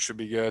Jimmy Crute should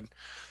be good.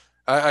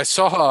 I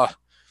saw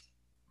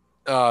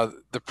the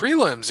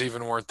prelims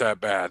even weren't that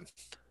bad.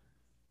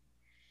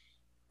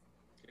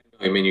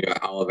 I mean, you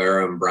got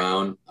Oliveira and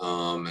Brown,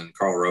 and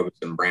Carl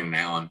Robertson and Brandon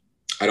Allen.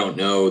 I don't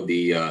know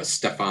the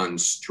Stefan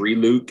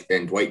Streluk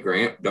and Dwight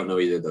Grant. Don't know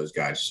either of those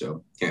guys,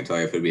 so can't tell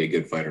you if it'd be a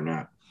good fight or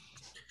not.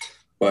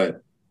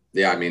 But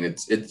yeah, I mean,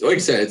 it's like I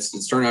said,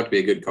 it's turned out to be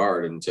a good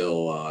card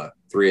until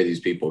 3 of these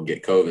people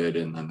get COVID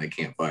and then they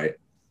can't fight.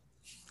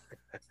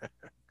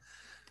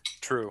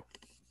 True.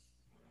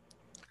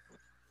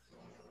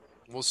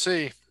 We'll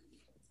see.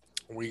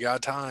 We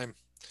got time.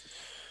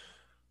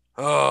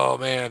 Oh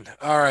man.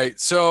 All right.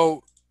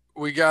 So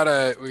we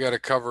gotta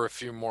cover a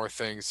few more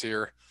things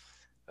here.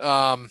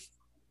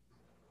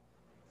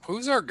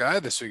 Who's our guy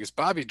this week? It's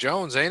Bobby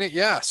Jones, ain't it?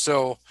 Yeah.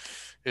 So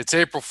it's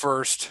April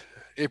 1st,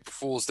 April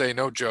Fool's Day,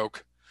 no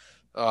joke.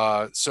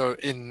 So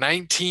in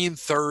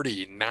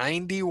 1930,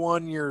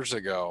 91 years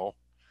ago,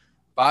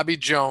 Bobby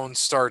Jones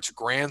starts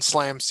Grand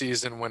Slam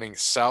season winning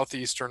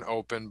Southeastern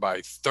Open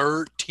by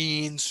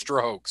 13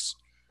 strokes.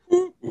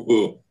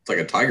 Ooh, it's like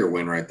a Tiger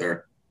win right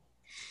there.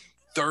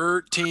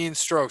 13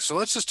 strokes. So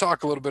let's just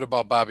talk a little bit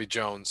about Bobby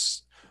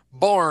Jones.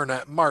 Born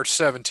at March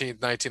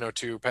 17th,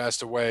 1902,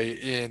 passed away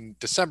in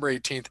December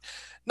 18th,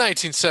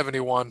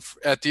 1971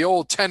 at the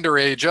old tender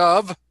age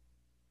of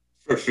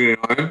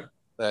 59.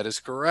 That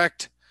is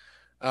correct.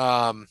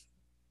 I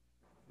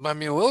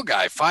mean, a little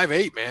guy,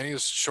 5'8", man. He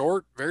was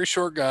short, very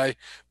short guy.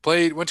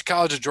 Went to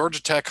college at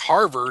Georgia Tech,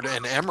 Harvard,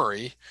 and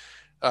Emory.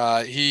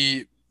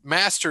 He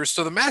masters.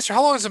 So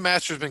how long has the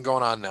Masters been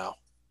going on now?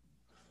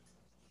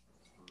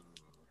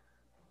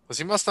 Because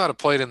he must not have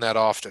played in that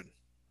often.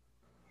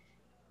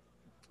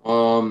 I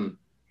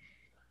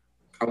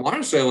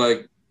want to say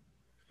like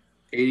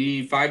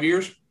 85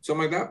 years,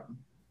 something like that.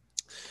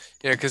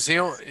 Yeah, because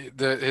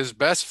his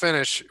best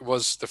finish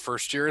was the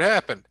first year it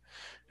happened.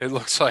 It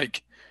looks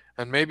like,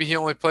 and maybe he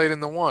only played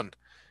in the one.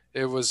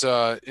 It was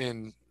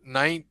in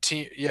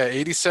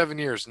 87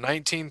 years.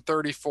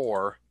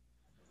 1934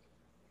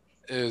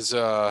 is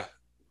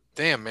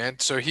damn, man.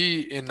 So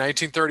in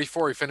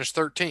 1934 he finished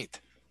 13th.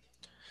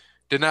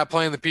 Did not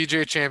play in the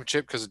PGA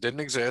Championship because it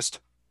didn't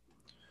exist.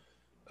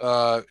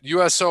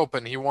 U.S.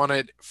 Open, he won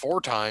it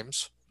 4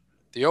 times.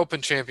 The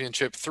Open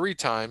Championship 3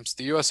 times.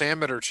 The U.S.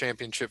 Amateur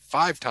Championship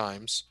 5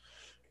 times.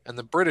 And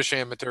the British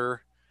Amateur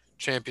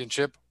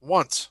Championship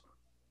once.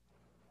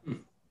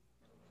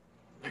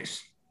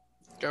 Nice.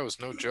 Guy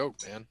was no joke,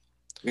 man.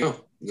 Yeah,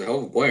 he's a hell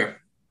of a player.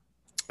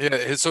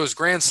 Yeah, so his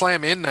Grand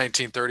Slam in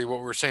 1930, what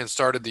we were saying,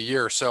 started the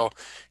year. So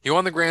he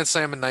won the Grand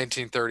Slam in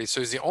 1930. So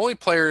he's the only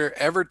player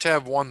ever to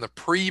have won the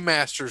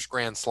pre-Masters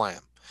Grand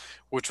Slam,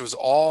 which was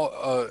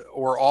all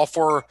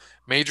 4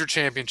 major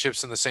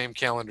championships in the same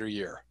calendar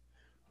year.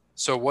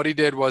 So what he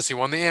did was he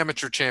won the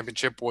Amateur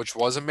Championship, which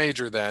was a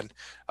major then,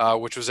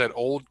 which was at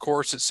Old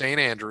Course at St.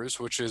 Andrews,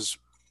 which is,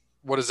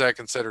 what is that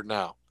considered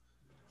now?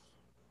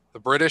 The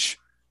British?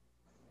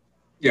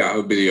 Yeah, it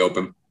would be the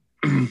Open.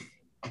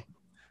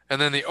 And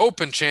then the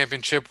Open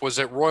Championship was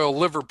at Royal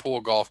Liverpool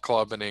Golf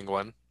Club in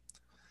England.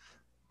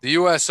 The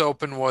U.S.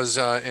 Open was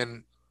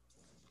in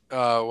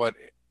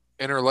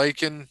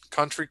Interlaken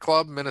Country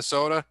Club,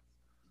 Minnesota.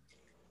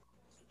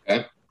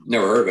 Okay,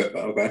 never heard of it,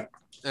 but okay.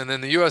 And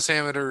then the U.S.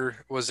 Amateur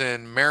was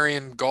in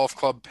Marion Golf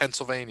Club,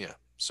 Pennsylvania.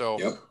 So,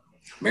 yep,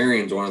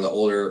 Marion's one of the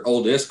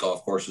oldest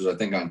golf courses I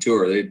think on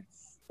tour.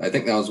 I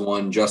think that was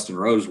one Justin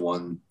Rose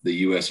won the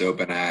U.S.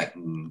 Open at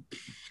in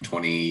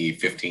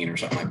 2015 or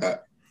something like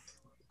that.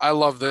 I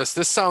love this.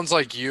 This sounds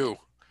like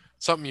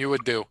something you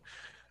would do.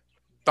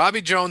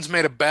 Bobby Jones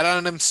made a bet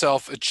on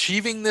himself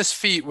achieving this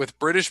feat with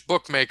British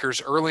bookmakers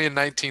early in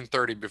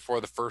 1930 before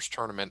the first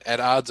tournament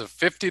at odds of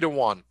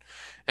 50-1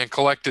 and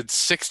collected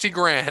 60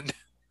 grand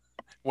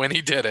when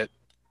he did it.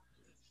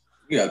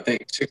 Yeah, I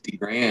think 60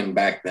 grand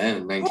back then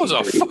in 1934.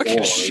 That was a fucking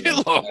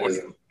shitload. That is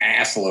an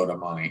assload of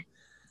money.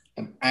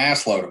 An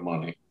assload of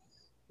money.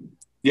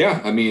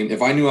 Yeah, I mean,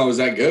 if I knew I was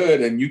that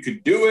good and you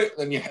could do it,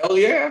 then hell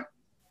yeah.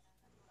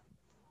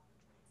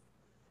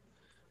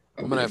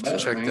 I'm going to have to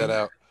check that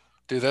out.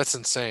 Dude, that's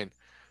insane.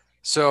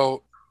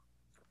 So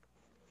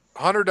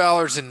 $100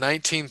 in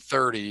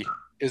 1930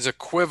 is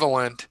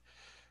equivalent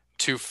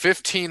to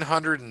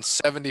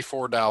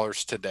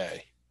 $1,574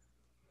 today.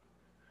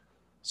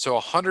 So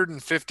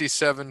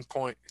 157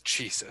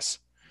 Jesus.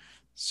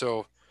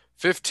 So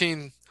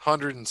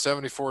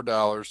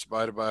 $1,574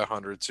 divided by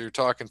 100. So you're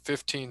talking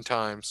 15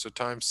 times. So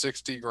times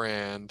 60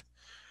 grand.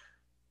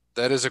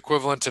 That is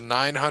equivalent to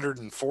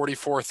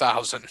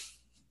 $944,000.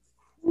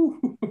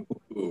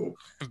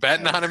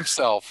 Betting on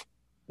himself.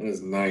 That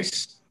is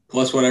nice.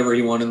 Plus whatever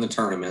he won in the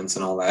tournaments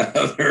and all that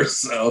other.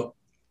 So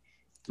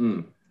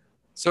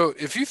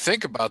if you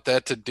think about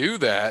that, to do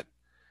that,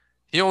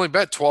 he only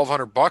bet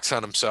 $1,200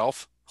 on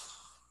himself.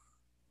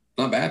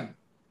 Not bad.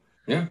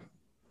 Yeah.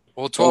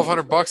 Well,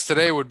 $1,200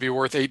 today would be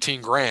worth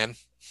 18 grand.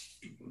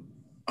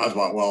 I was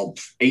like, well,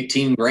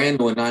 18 grand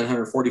to win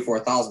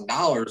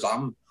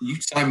 $944,000. You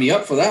sign me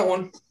up for that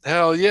one.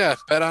 Hell yeah.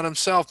 Bet on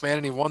himself, man.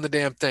 And he won the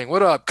damn thing.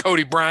 What up,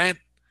 Cody Bryant?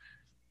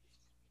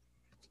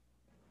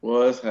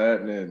 What's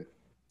happening?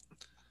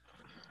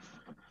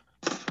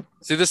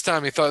 See,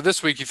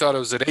 this week he thought it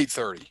was at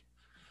 8:30.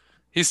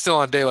 He's still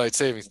on daylight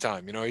savings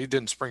time. He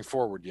didn't spring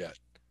forward yet.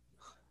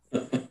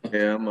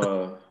 Yeah, I'm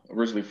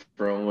originally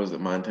from,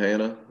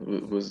 Montana?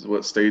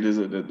 What state is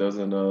it that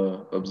doesn't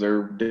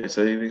observe day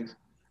savings?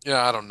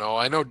 Yeah, I don't know.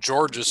 I know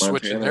Georgia's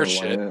switching their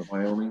shit.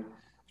 Wyoming.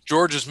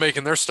 Georgia's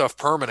making their stuff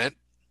permanent.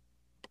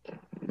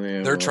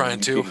 Yeah, they're trying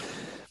to.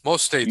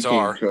 Most states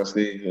are. Trust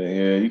anything.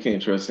 Yeah, you can't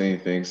trust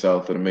anything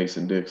south of the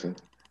Mason-Dixon.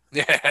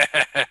 Yeah.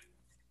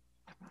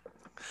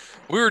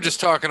 We were just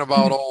talking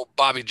about old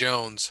Bobby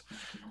Jones.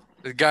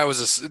 The guy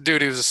was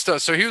dude. He was a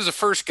stud. So he was the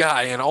first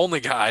guy and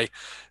only guy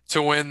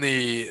to win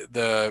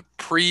the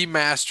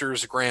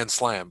pre-Masters Grand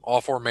Slam,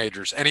 all 4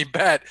 majors. And he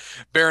bet,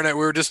 Baronet,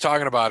 we were just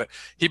talking about it.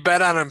 He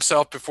bet on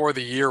himself before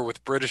the year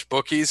with British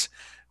bookies.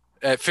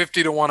 At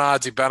 50-1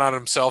 odds, he bet on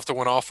himself to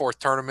win all 4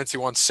 tournaments. He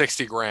won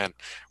 60 grand,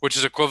 which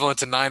is equivalent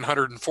to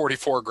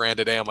 944 grand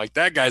today. I'm like,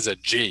 that guy's a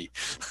G.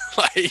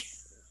 Like,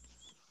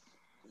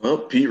 well,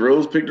 Pete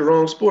Rose picked the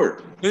wrong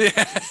sport. Yeah,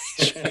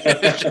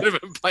 should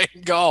have been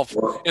playing golf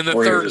in the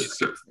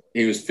 30s.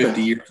 He was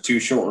 50 years too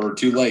short or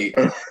too late.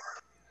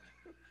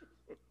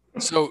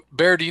 So,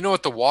 Bear, do you know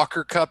what the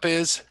Walker Cup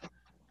is?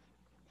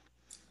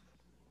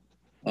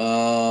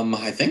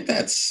 I think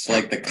that's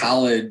like the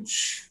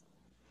college.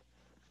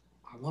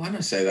 I want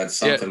to say that's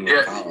something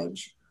with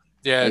college.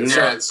 Yeah,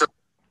 it's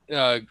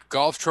a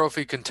golf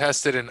trophy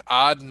contested in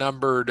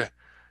odd-numbered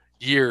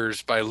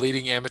years by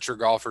leading amateur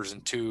golfers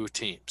in 2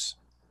 teams,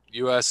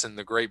 U.S. and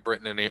the Great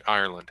Britain and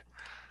Ireland.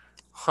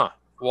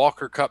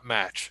 Walker Cup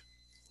match.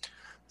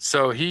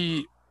 So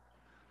he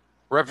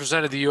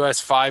represented the U.S.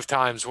 5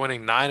 times,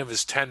 winning 9 of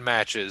his 10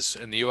 matches,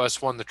 and the U.S.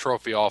 won the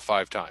trophy all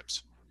 5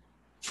 times.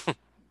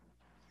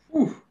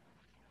 It's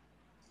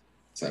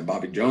that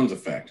Bobby Jones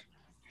effect.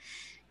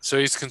 So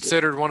he's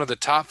considered one of the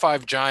top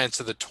 5 giants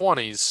of the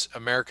 20s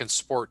American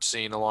sports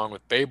scene, along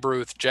with Babe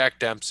Ruth, Jack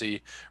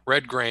Dempsey,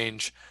 Red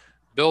Grange,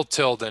 Bill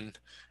Tilden, and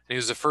he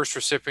was the first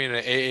recipient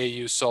of the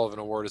AAU Sullivan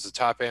Award as the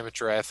top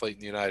amateur athlete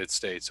in the United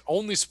States.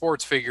 Only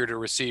sports figure to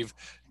receive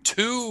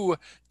 2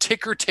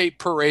 ticker tape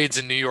parades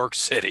in New York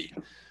City.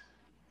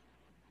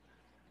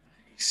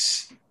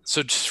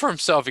 So just for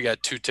himself, he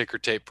got 2 ticker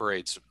tape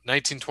parades,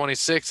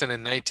 1926 and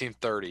in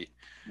 1930.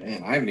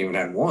 Man, I haven't even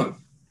had one.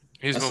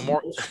 He's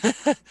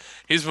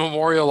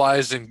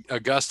memorialized in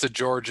Augusta,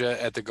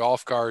 Georgia at the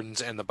Golf Gardens,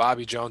 and the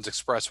Bobby Jones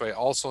Expressway,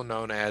 also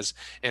known as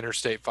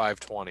Interstate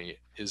 520,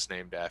 is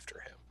named after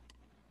him.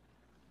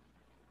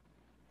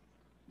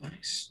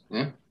 Nice.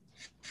 Yeah.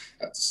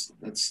 That's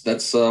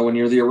when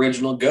you're the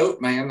original GOAT,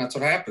 man. That's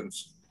what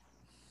happens.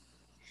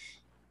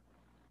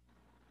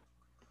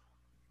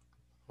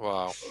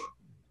 Wow.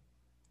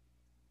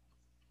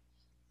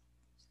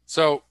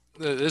 So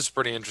this is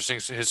pretty interesting.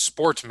 His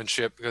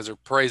sportsmanship, because they're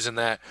praising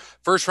that.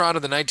 First round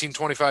of the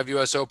 1925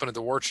 U.S. Open at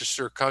the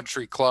Worcester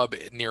Country Club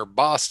near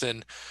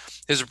Boston.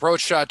 His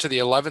approach shot to the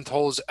 11th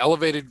hole's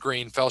elevated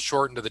green fell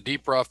short into the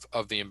deep rough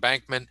of the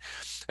embankment.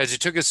 As he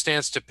took his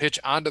stance to pitch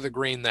onto the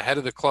green, the head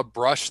of the club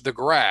brushed the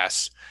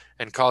grass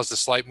and caused a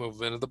slight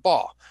movement of the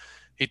ball.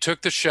 He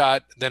took the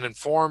shot, then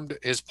informed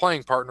his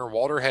playing partner,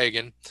 Walter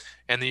Hagen,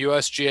 and the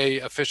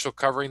USGA official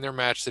covering their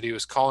match that he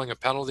was calling a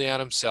penalty on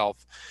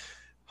himself.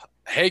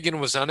 Hagen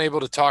was unable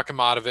to talk him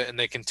out of it, and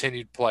they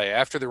continued play.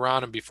 After the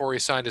round and before he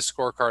signed his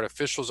scorecard,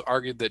 officials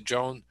argued that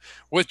Jones,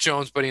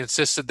 but he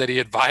insisted that he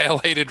had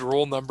violated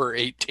rule number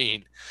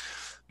 18,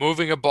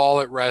 moving a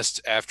ball at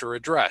rest after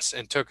address,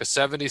 and took a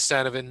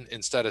 77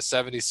 instead of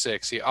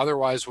 76. He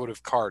otherwise would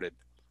have carded.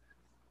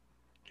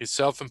 His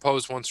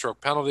self-imposed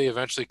 1-stroke penalty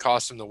eventually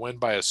cost him the win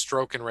by a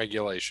stroke in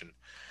regulation,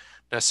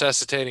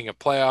 necessitating a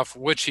playoff,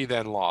 which he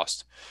then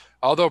lost.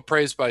 Although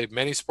praised by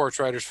many sports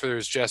writers for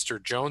his gesture,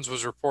 Jones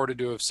was reported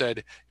to have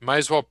said, "You might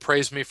as well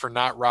praise me for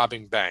not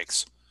robbing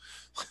banks."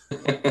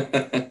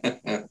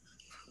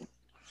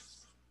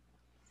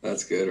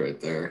 That's good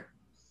right there.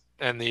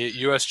 And the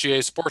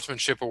USGA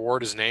Sportsmanship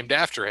Award is named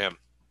after him.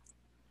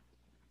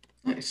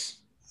 Nice.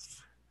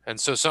 And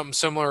so something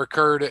similar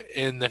occurred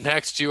in the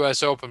next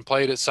U.S. Open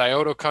played at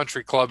Scioto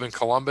Country Club in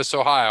Columbus,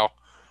 Ohio,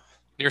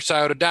 near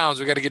Scioto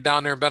Downs. We got to get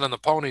down there and bet on the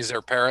ponies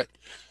there, Parrot.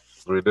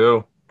 We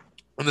do.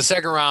 In the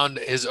second round,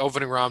 his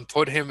opening round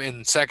put him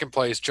in second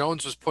place.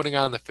 Jones was putting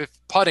on the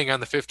putting on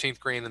the 15th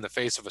green in the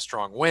face of a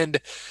strong wind.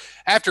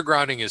 After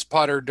grounding his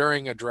putter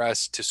during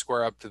address to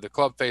square up to the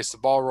club face, the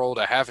ball rolled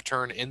a half a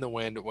turn in the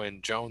wind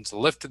when Jones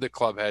lifted the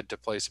club head to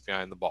place it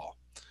behind the ball.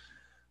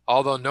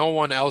 Although no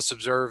one else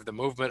observed the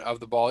movement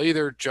of the ball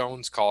either,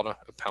 Jones called a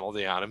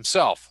penalty on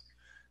himself.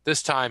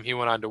 This time, he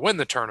went on to win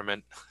the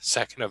tournament,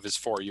 second of his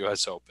 4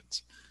 U.S.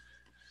 Opens.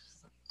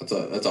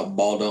 That's a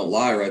ball don't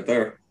lie right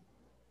there.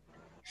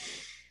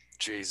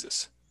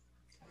 Jesus.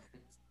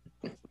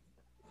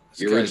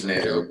 The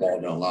originator of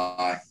ball don't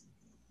lie.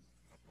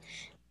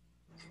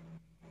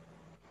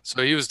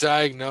 So he was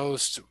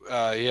diagnosed.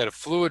 He had a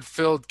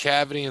fluid-filled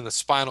cavity in the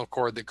spinal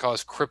cord that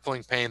caused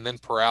crippling pain, then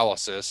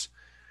paralysis.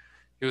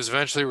 He was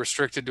eventually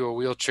restricted to a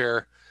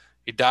wheelchair.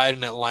 He died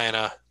in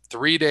Atlanta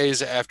 3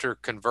 days after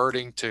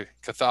converting to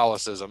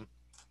Catholicism.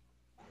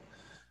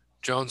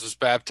 Jones was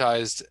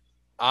baptized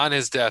on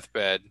his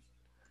deathbed.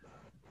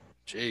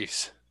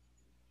 Jeez.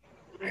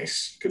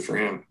 Nice. Good for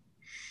him.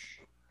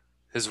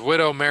 His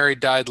widow, Mary,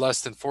 died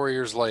less than 4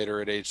 years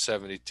later at age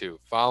 72,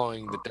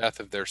 following the death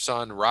of their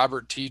son,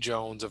 Robert T.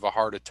 Jones, of a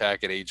heart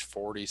attack at age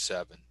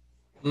 47.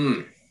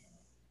 Man,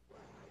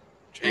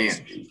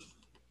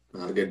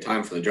 not a good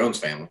time for the Jones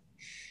family.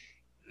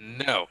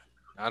 No,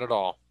 not at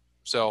all.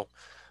 So,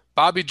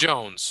 Bobby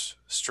Jones,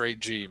 straight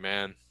G,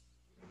 man.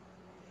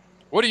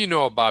 What do you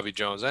know of Bobby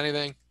Jones?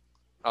 Anything?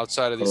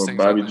 outside of these Or things?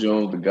 Bobby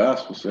Jones, the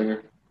gospel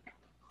singer.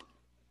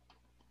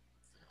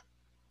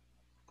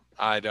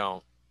 I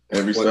don't.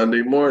 Every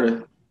Sunday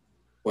morning.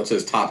 What's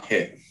his top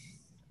hit?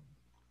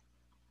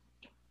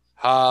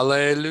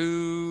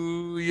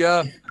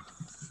 Hallelujah.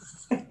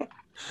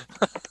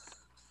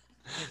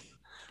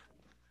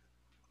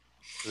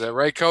 Is that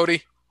right,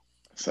 Cody?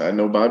 So I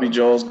know Bobby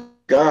Jones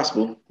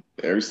gospel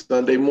every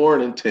Sunday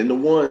morning, 10 to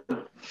 1.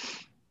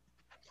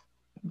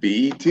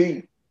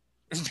 BET.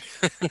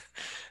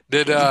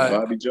 Did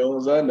Bobby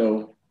Jones, I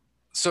know.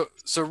 So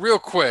real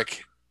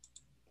quick,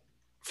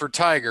 for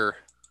Tiger,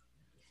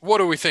 what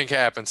do we think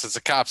happened since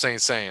the cops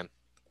ain't saying?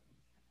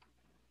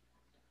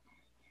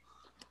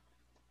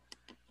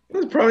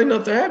 There's probably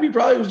nothing happened. He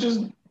probably was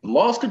just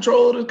lost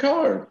control of the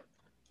car.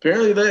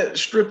 Apparently that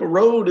strip of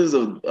road is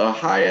a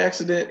high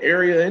accident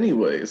area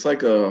anyway. It's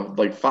like a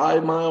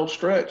 5 mile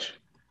stretch.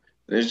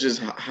 It's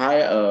just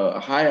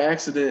high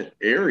accident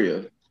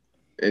area.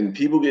 And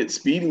people get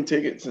speeding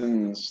tickets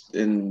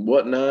and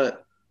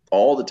whatnot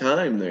all the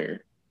time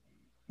there.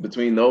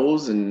 Between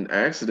those and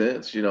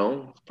accidents,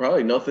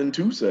 probably nothing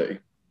to say.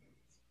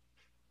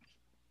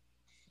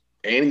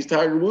 And he's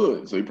Tiger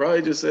Woods. So he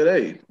probably just said,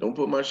 hey, don't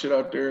put my shit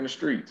out there in the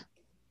streets.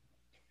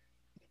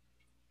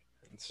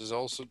 This is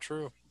also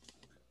true.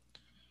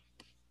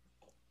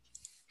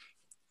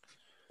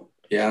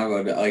 Yeah,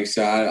 but like I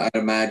said, I'd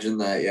imagine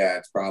that,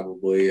 it's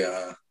probably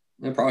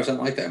something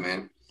like that,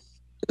 man.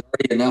 There's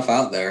already enough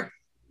out there.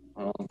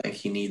 I don't think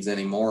he needs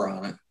any more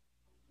on it.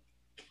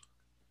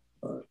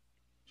 But.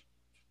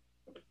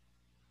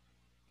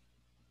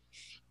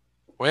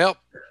 Well,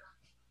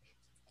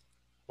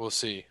 we'll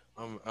see.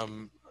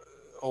 I'm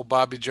old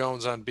Bobby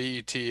Jones on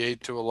BET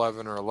 8 to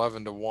 11 or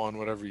 11 to 1,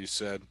 whatever you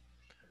said,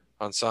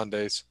 on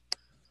Sundays.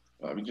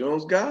 Bobby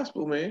Jones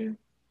gospel, man.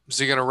 Is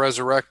he going to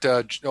resurrect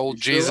old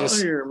He's Jesus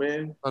still out here,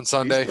 man. on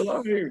Sunday? He's still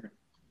out here.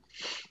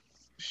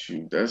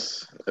 Shoot,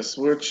 that's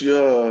what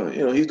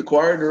he's the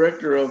choir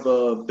director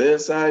of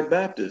Bedside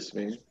Baptist,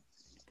 man.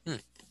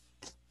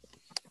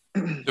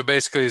 So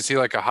basically, is he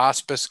like a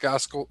hospice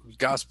gospel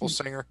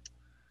singer?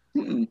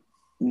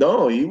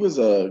 No, he was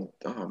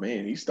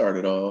he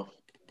started off.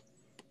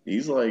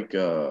 He's like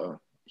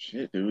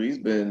shit, dude. He's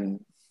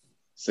been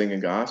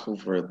singing gospel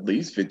for at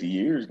least 50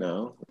 years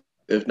now,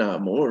 if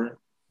not more.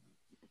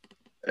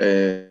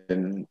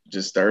 And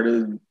just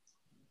started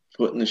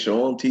putting the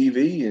show on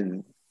TV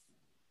and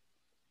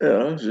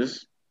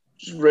just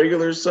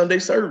regular Sunday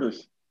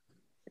service.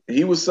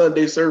 He was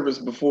Sunday service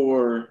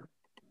before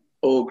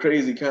old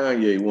crazy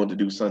Kanye wanted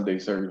to do Sunday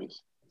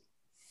service.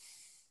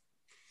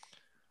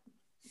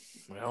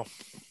 Well,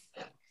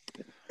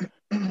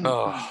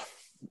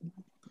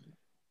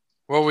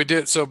 well, we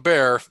did. So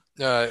Bear,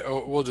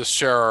 we'll just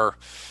share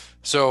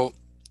so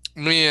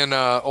me and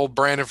old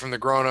Brandon from the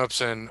Grown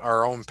Ups and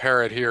our own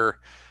Parrot here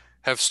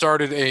have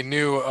started a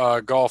new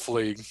golf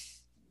league,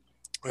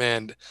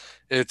 and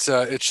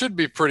it should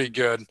be pretty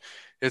good.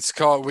 It's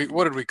called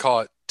what did we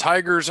call it?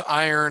 Tigers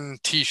Iron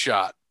Tee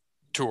Shot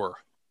Tour.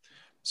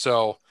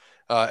 So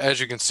as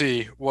you can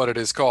see, what it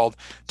is called,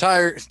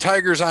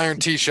 Tigers Iron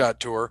Tee Shot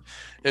Tour.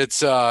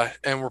 It's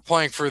and we're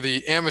playing for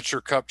the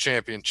Amateur Cup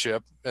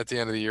Championship at the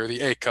end of the year,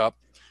 the A Cup.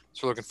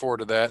 So we're looking forward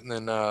to that, and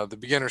then the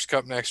Beginners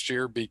Cup next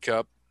year, B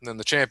Cup. And then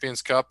the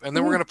Champions Cup, and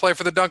then we're going to play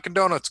for the Dunkin'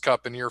 Donuts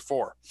Cup in year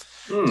 4.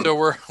 So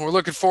we're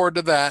looking forward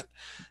to that.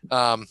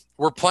 We're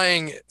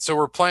going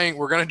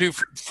to do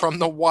from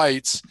the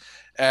whites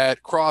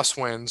at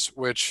Crosswinds,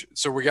 we're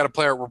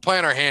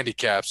playing our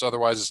handicaps,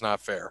 otherwise it's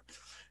not fair.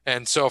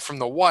 And so from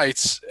the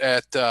whites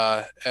at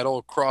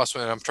old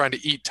Crosswind, I'm trying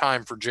to eat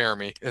time for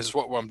Jeremy is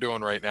what I'm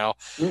doing right now.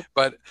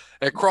 But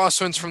at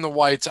Crosswinds from the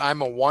whites,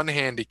 I'm a 1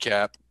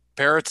 handicap,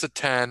 Parrot's a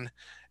 10,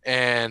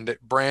 and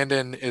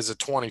Brandon is a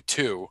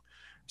 22.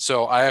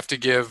 So I have to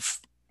give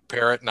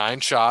Parrot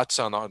 9 shots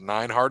on the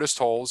 9 hardest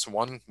holes,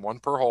 one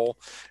per hole.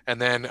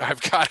 And then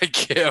I've got to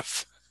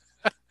give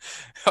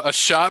a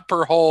shot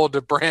per hole to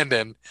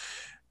Brandon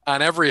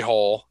on every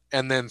hole.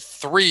 And then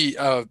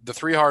the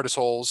 3 hardest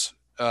holes,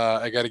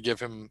 I got to give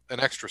him an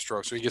extra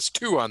stroke. So he gets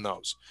 2 on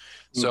those.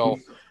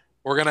 So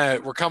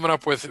we're coming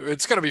up with,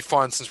 it's going to be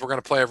fun since we're going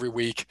to play every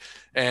week,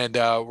 and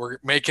we're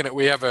making it.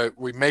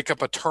 We make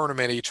up a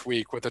tournament each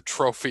week with a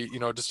trophy,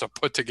 just a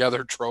put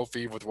together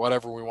trophy with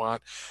whatever we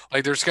want.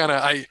 Like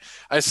I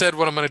said,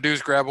 what I'm going to do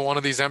is grab one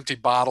of these empty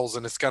bottles,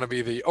 and it's going to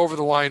be the Over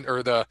the Line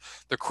or the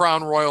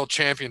Crown Royal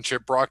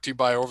Championship brought to you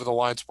by Over the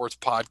Line Sports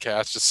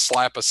Podcast. Just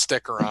slap a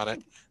sticker on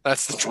it.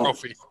 That's the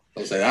trophy.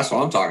 I'll say that's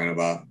what I'm talking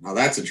about. Now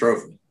that's a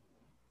trophy.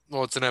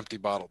 Well, it's an empty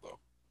bottle though.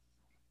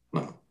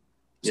 No.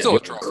 Still a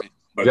trophy.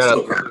 But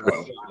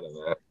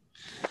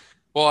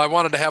well, I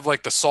wanted to have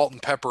like the salt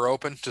and pepper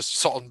open, just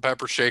salt and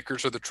pepper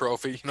shakers or the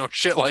trophy,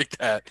 shit like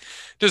that.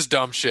 Just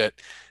dumb shit.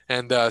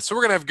 And so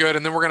we're going to have good.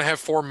 And then we're going to have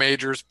 4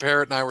 majors.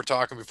 Parrot and I were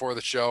talking before the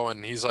show,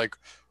 and he's like,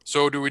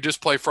 so do we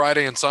just play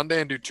Friday and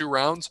Sunday and do 2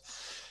 rounds?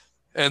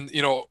 And,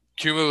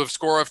 cumulative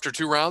score after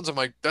 2 rounds? I'm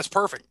like, that's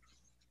perfect.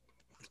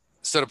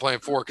 Instead of playing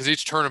 4, because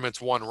each tournament's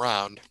 1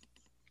 round.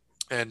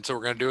 And so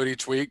we're going to do it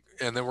each week,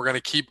 and then we're going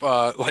to keep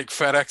like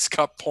FedEx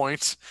Cup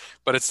points,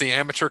 but it's the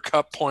Amateur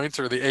Cup points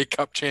or the A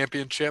Cup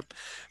Championship.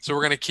 So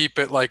we're going to keep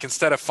it like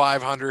instead of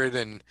 500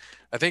 and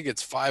I think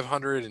it's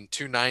 500 and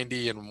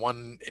 290 and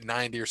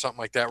 190 or something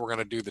like that. We're going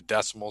to do the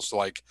decimals, so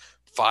like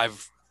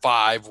 5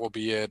 will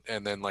be it,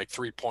 and then like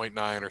 3.9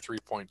 or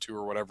 3.2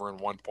 or whatever and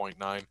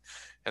 1.9,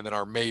 and then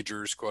our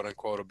majors, quote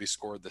unquote, will be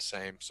scored the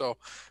same. So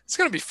it's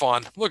going to be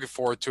fun. I'm looking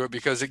forward to it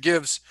because it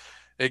gives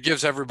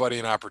everybody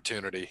an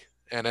opportunity.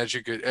 And as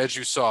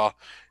you saw,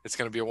 it's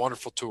going to be a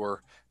wonderful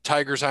tour.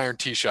 Tigers Iron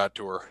Tee Shot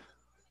Tour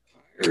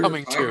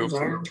coming to Tigers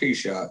Iron Tee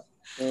Shot.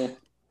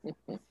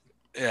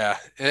 Yeah.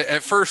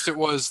 At first, it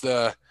was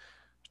the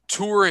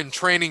Tour and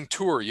Training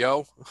Tour,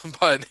 yo,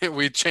 but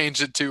we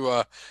changed it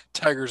to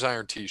Tigers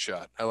Iron Tee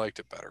Shot. I liked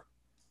it better.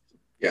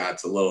 Yeah,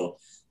 it's a little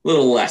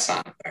less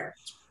on there.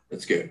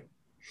 It's good.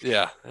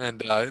 Yeah,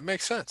 and it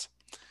makes sense.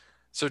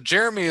 So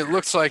Jeremy, it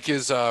looks like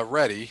is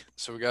ready.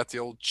 So we got the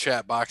old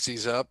chat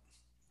boxies up.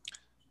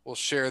 We'll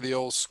share the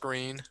old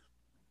screen.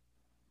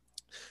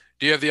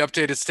 Do you have the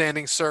updated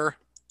standings, sir?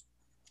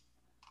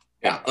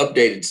 Yeah,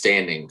 updated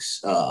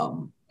standings.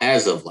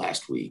 As of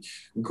last week,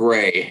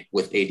 Gray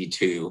with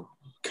 82,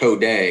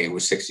 Coday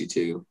with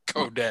 62,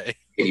 Coday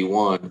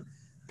 81,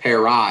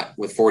 Perrott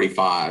with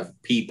 45,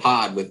 P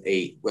Pod with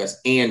 8,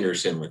 Wes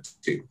Anderson with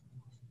 2.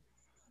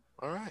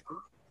 All right.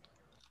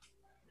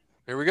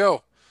 Here we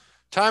go.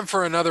 Time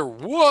for another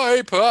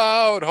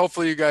wipeout.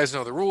 Hopefully you guys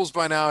know the rules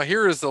by now.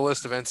 Here is the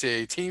list of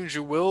NCAA teams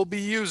you will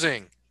be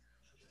using.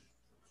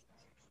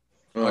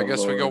 Well, I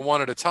guess we go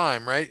one at a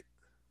time, right?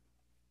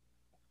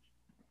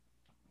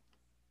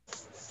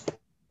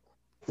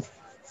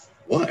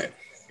 What?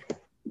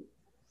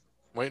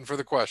 Waiting for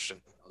the question.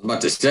 I was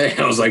about to say,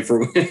 I was like,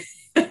 for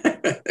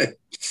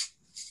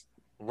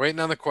waiting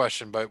on the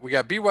question, but we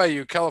got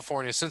BYU,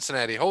 California,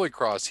 Cincinnati, Holy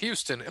Cross,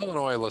 Houston,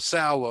 Illinois,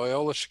 LaSalle,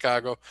 Loyola,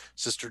 Chicago,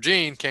 Sister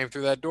Jean came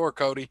through that door,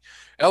 Cody,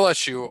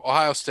 LSU,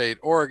 Ohio State,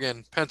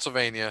 Oregon,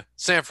 Pennsylvania,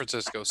 San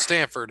Francisco,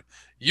 Stanford,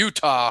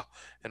 Utah,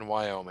 and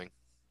Wyoming.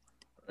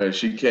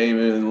 She came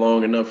in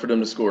long enough for them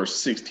to score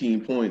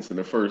 16 points in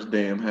the first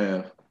damn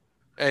half.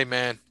 Hey,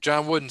 man,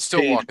 John Wooden's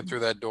still walking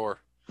through that door.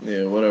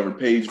 Yeah, whatever.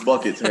 Paige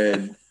Buckets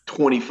had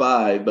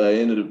 25 by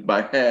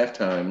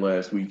halftime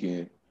last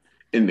weekend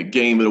in the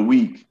game of the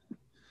week.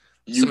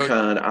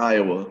 UConn,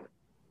 Iowa.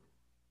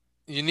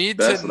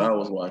 That's what I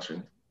was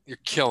watching. You're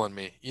killing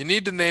me. You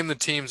need to name the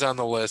teams on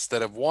the list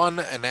that have won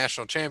a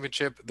national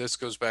championship. This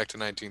goes back to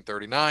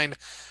 1939.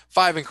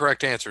 5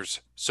 incorrect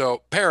answers.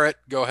 So, Parrott,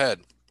 go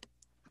ahead.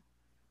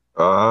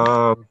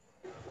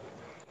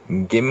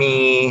 Give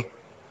me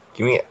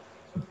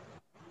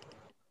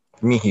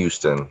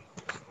Houston.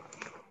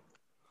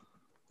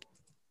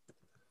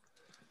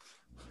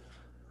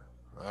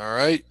 All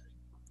right.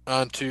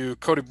 On to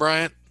Cody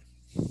Bryant.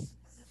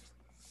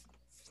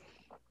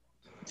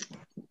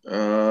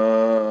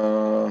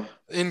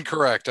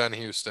 Incorrect on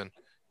Houston.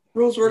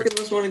 Rules working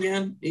this one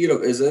again?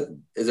 Is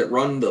it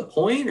run the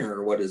point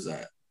or what is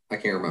that? I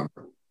can't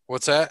remember.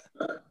 What's that?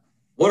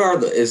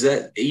 Is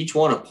that each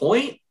one a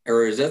point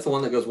or is that the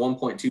one that goes 1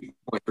 point, 2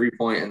 point, 3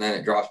 point and then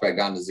it drops back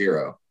down to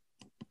 0?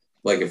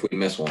 Like if we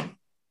miss one.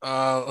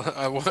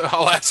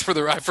 I'll ask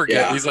for I forget.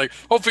 Yeah. He's like,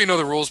 hopefully you know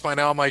the rules by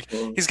now. I'm like,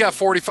 he's got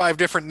 45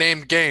 different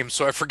named games,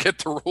 so I forget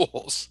the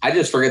rules. I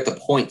just forget the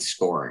point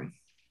scoring.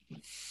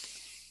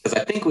 Because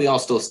I think we all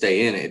still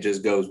stay in it. It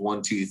just goes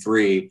 1, 2,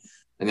 3.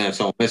 And then if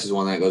someone misses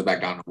one, that goes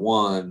back down to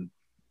 1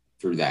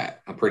 through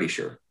that. I'm pretty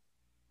sure.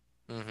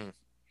 Mm-hmm.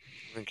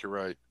 I think you're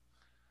right.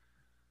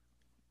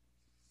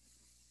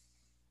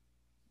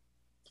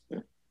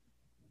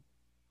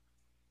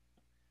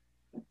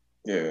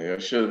 Yeah, I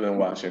should have been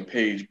watching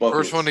Paige Buckets.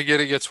 First one to get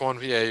it gets one.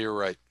 Yeah, you're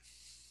right.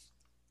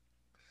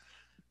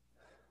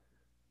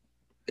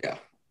 Yeah.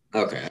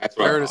 Okay. That's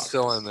what Parrott is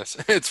still in this.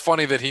 It's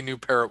funny that he knew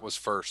Parrott was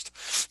first.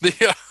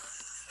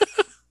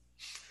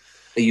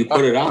 You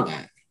put it on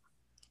that.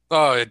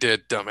 Oh, it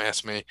did.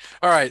 Dumbass me.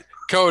 All right,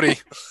 Cody,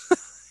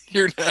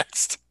 you're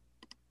next.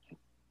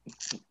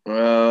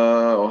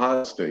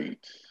 Ohio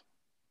State.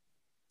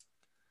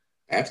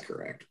 That's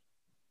correct.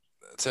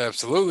 That's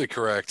absolutely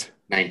correct.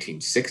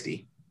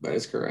 1960. That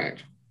is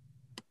correct.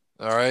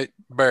 All right,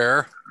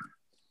 Bear.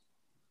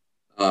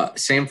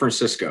 San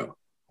Francisco.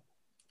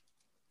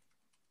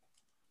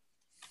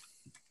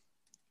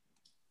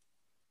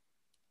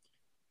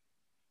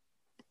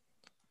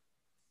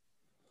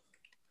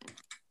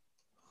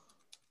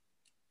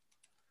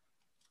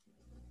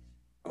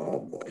 Oh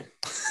boy.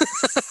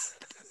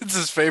 It's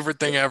his favorite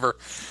thing ever.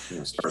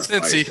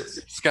 Cincy.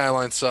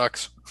 Skyline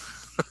sucks.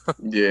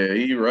 Yeah,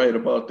 he right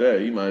about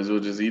that. He might as well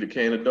just eat a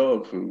can of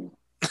dog food.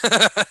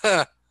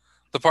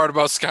 The part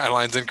about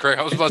Skyline's incorrect.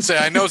 I was about to say,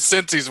 I know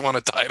Cincy's won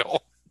a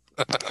title.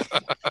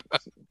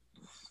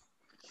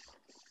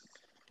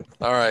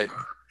 All right.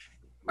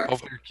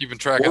 Hopefully you're keeping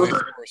track of these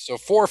scores. So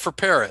 4 for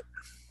Parrott.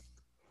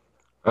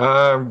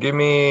 Give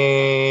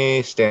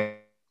me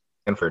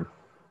Stanford.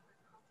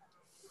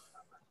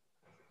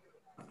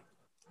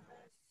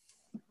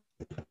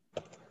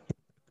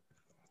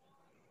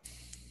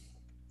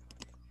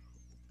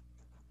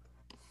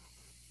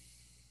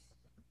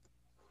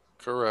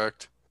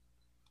 Correct.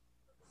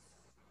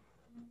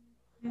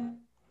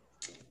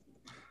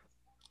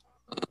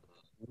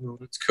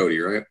 It's Cody,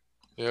 right?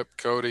 Yep,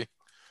 Cody.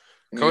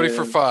 Cody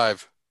for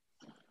 5.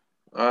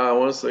 I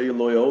want to say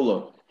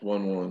Loyola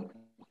won one.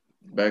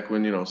 Back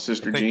when,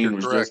 Sister Jean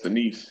was correct. just a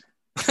niece.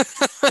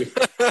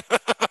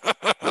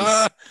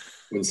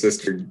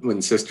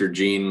 When Sister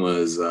Jean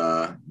was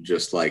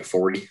just like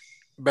 40.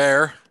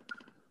 Bear.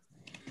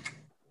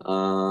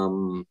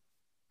 I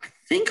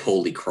think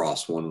Holy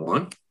Cross won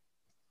one.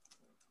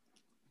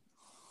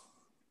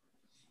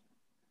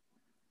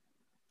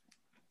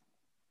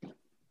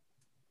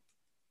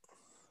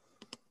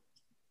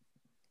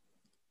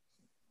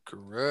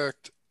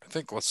 Correct. I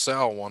think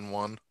LaSalle won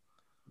one.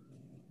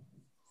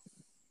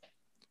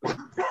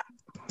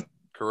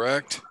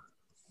 Correct.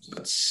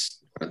 That's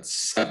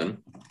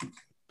 7.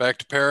 Back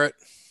to Parrot.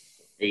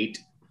 8.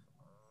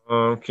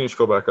 Can you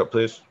scroll back up,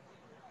 please?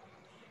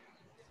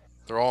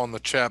 They're all in the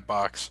chat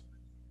box.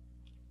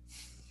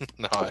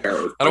 No, I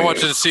don't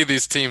want you to see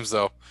these teams,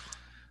 though.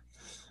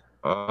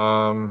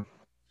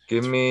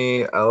 Give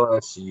me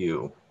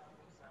LSU.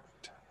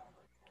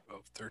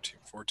 12, 13,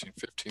 14,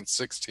 15,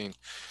 16.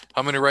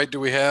 How many right do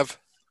we have?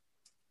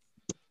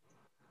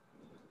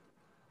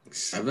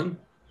 7? And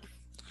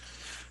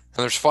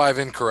there's 5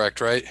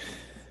 incorrect, right?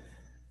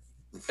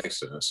 I think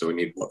so. So we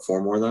need,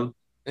 4 more then?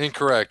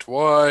 Incorrect.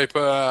 Wipe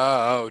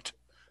out.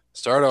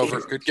 Start over.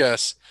 Good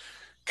guess.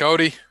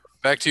 Cody,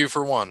 back to you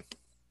for 1.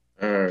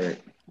 All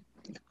right.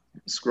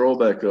 Scroll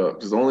back up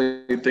because the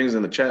only things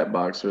in the chat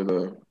box are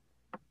the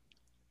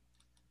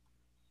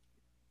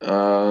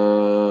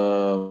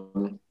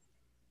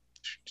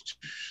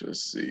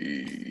let's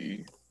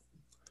see.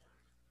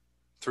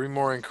 3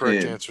 more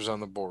incorrect answers on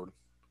the board.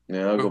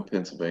 Yeah, I'll go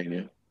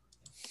Pennsylvania.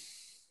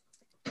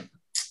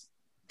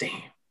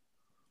 Damn.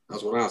 That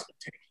was what I was going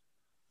to take.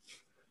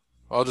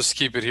 I'll just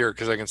keep it here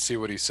because I can see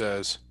what he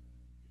says.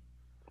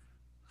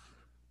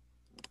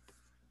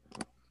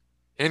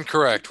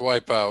 Incorrect.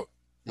 Wipe out.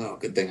 Oh,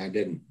 good thing I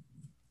didn't.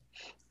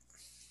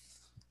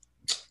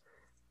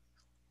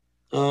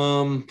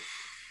 I'll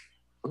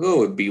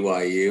go with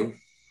BYU.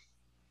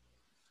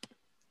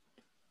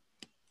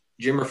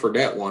 Jimmer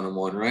Fredette won him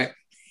one, right?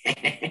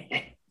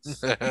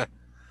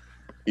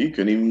 He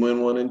couldn't even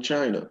win one in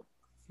China.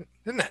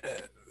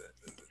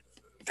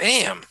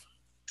 Damn.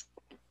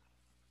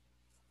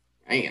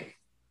 Man.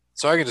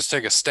 So I can just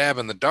take a stab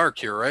in the dark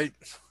here, right?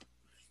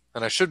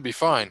 And I should be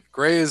fine.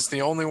 Gray is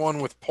the only one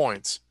with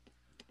points.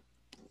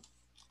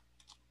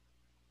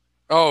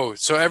 Oh,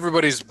 so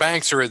everybody's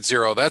banks are at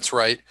 0. That's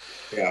right.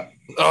 Yeah.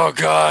 Oh,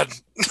 God.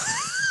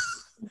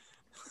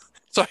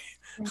 So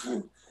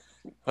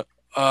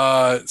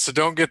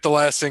don't get the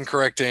last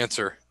incorrect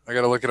answer. I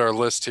got to look at our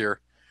list here.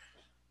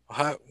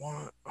 Ohio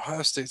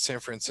State, San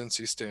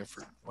Francisco, Cincy,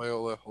 Stanford,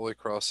 Loyola, Holy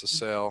Cross,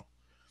 LaSalle,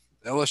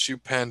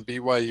 LSU, Penn,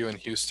 BYU, and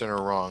Houston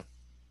are wrong.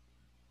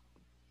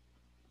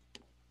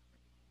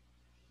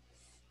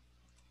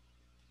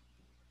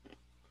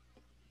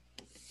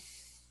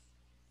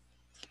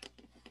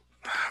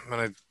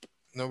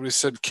 Nobody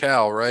said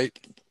Cal, right?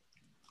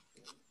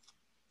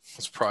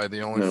 That's probably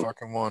the only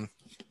fucking one.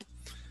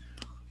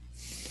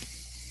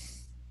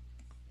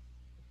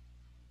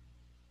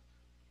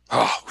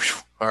 Oh, whew.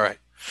 All right.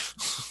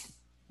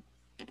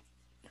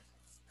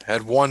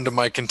 Add 1 to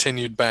my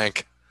continued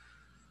bank.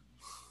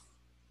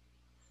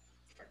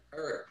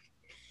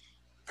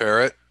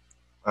 Parrot.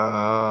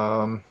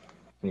 Can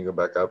you go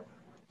back up?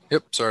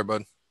 Yep. Sorry,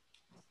 bud.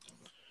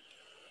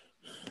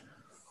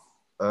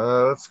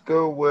 Let's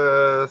go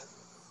with.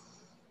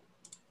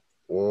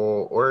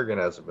 Well, Oregon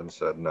hasn't been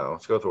said. No,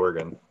 let's go with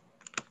Oregon.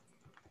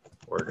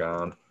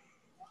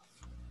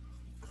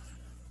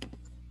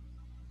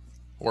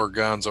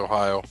 Oregon's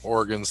Ohio.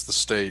 Oregon's the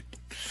state.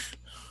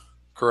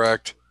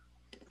 Correct.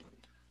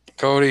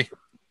 Cody.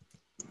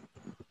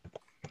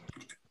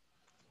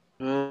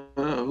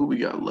 Who we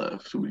got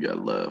left?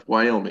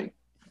 Wyoming.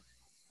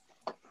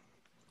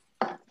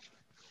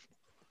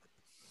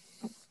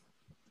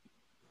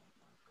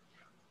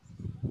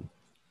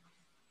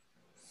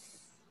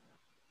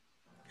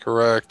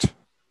 Correct.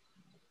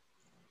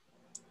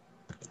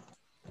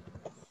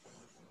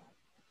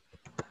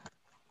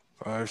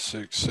 Five,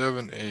 6,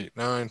 7, 8,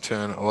 9,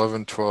 10,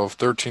 11, 12,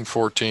 13,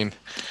 14.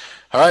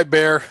 All right,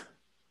 Bear.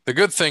 The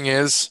good thing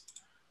is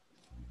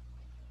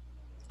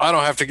I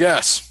don't have to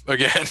guess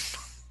again.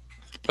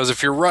 Because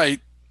if you're right,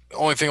 the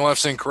only thing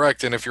left's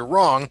incorrect. And if you're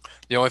wrong,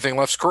 the only thing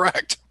left's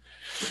correct.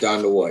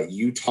 Down to what?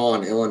 Utah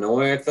and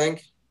Illinois, I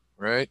think.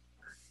 Right?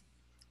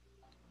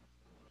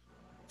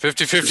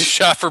 50-50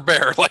 shot for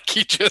Bear, like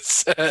he just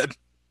said.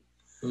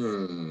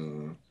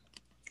 Oh,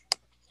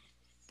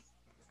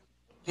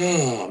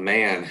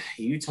 man.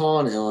 Utah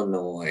and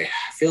Illinois.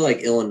 I feel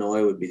like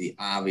Illinois would be the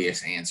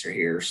obvious answer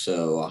here,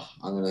 so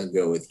I'm going to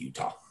go with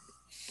Utah.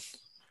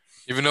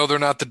 Even though they're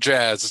not the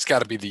Jazz, it's got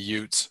to be the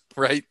Utes,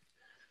 right?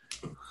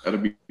 Got to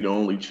be the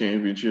only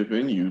championship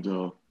in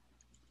Utah.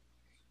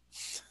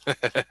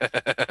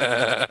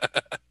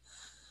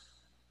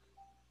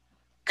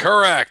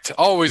 Correct.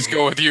 Always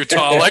go with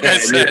Utah. Like I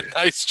said,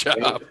 nice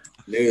job.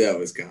 Knew that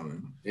was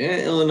coming. Yeah,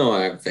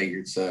 Illinois, I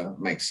figured, so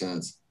makes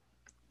sense.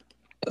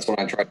 That's what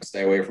I tried to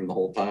stay away from the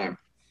whole time.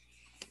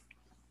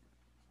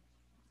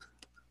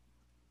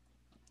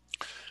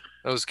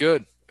 That was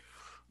good.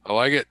 I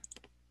like it.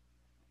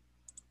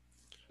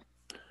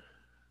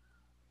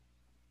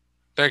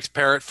 Thanks,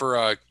 Parrot,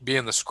 for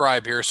being the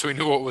scribe here so we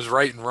knew what was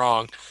right and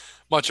wrong.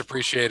 Much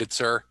appreciated,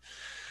 sir.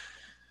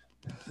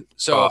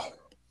 So,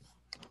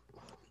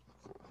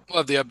 we'll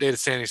have the updated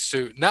standings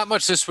too. Not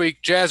much this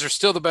week. Jazz are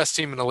still the best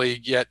team in the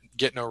league, yet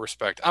get no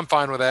respect. I'm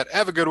fine with that.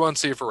 Have a good one.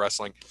 See you for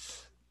wrestling.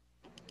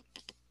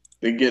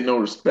 They get no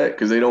respect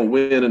because they don't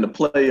win in the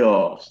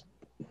playoffs.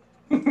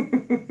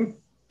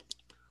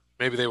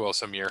 Maybe they will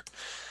some year.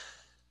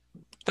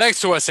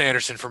 Thanks to Wes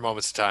Anderson for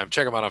Moments of Time.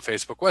 Check him out on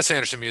Facebook. Wes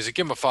Anderson Music.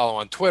 Give him a follow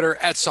on Twitter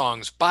at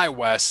Songs by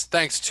Wes.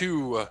 Thanks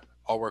to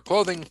All Wear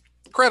Clothing,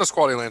 Kratos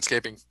Quality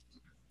Landscaping,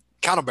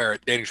 Connell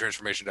Barrett,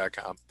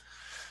 datingtransformation.com,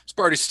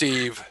 Sparty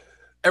Steve,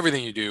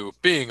 everything you do,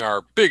 being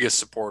our biggest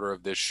supporter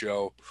of this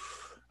show.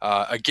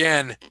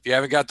 Again, if you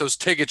haven't got those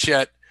tickets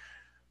yet,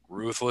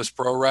 Ruthless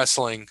Pro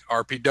Wrestling,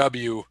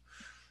 RPW,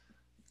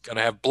 going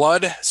to have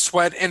blood,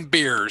 sweat, and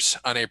beers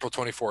on April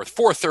 24th,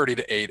 4:30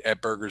 to 8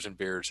 at Burgers and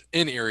Beers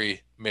in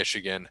Erie,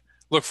 Michigan.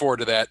 Look forward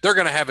to that. They're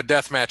going to have a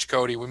death match,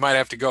 Cody. We might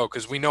have to go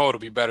because we know it'll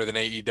be better than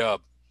AEW.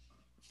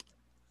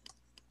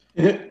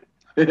 I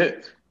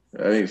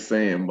ain't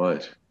saying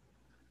much.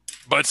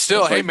 But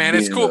still, hey, man,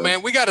 it's cool,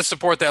 man. We got to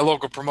support that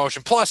local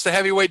promotion. Plus, the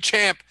heavyweight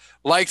champ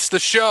likes the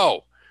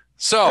show.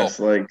 So that's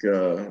like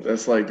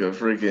a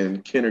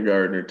freaking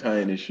kindergartner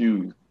tying his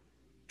shoes.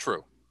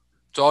 True.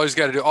 So all he's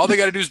got to do. All they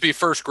got to do is be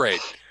first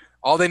grade.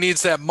 All they need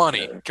is that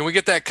money. Can we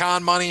get that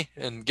con money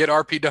and get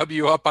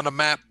RPW up on the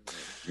map?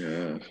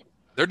 Yeah.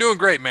 They're doing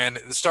great, man.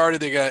 It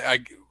started. I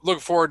look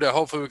forward to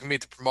hopefully we can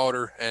meet the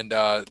promoter and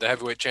the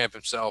heavyweight champ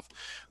himself.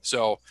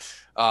 So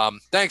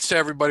thanks to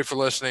everybody for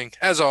listening.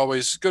 As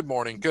always, good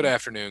morning, good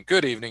afternoon,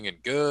 good evening, and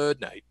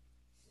good night.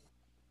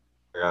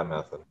 I got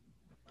nothing.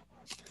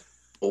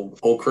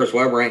 Old Chris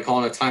Webber ain't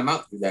calling a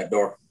timeout through that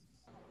door.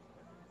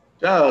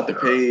 Shout out to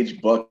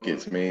Paige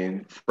Buckets,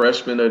 man.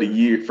 Freshman of the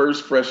year.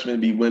 First freshman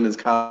to be Women's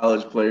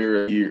College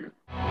Player of the Year.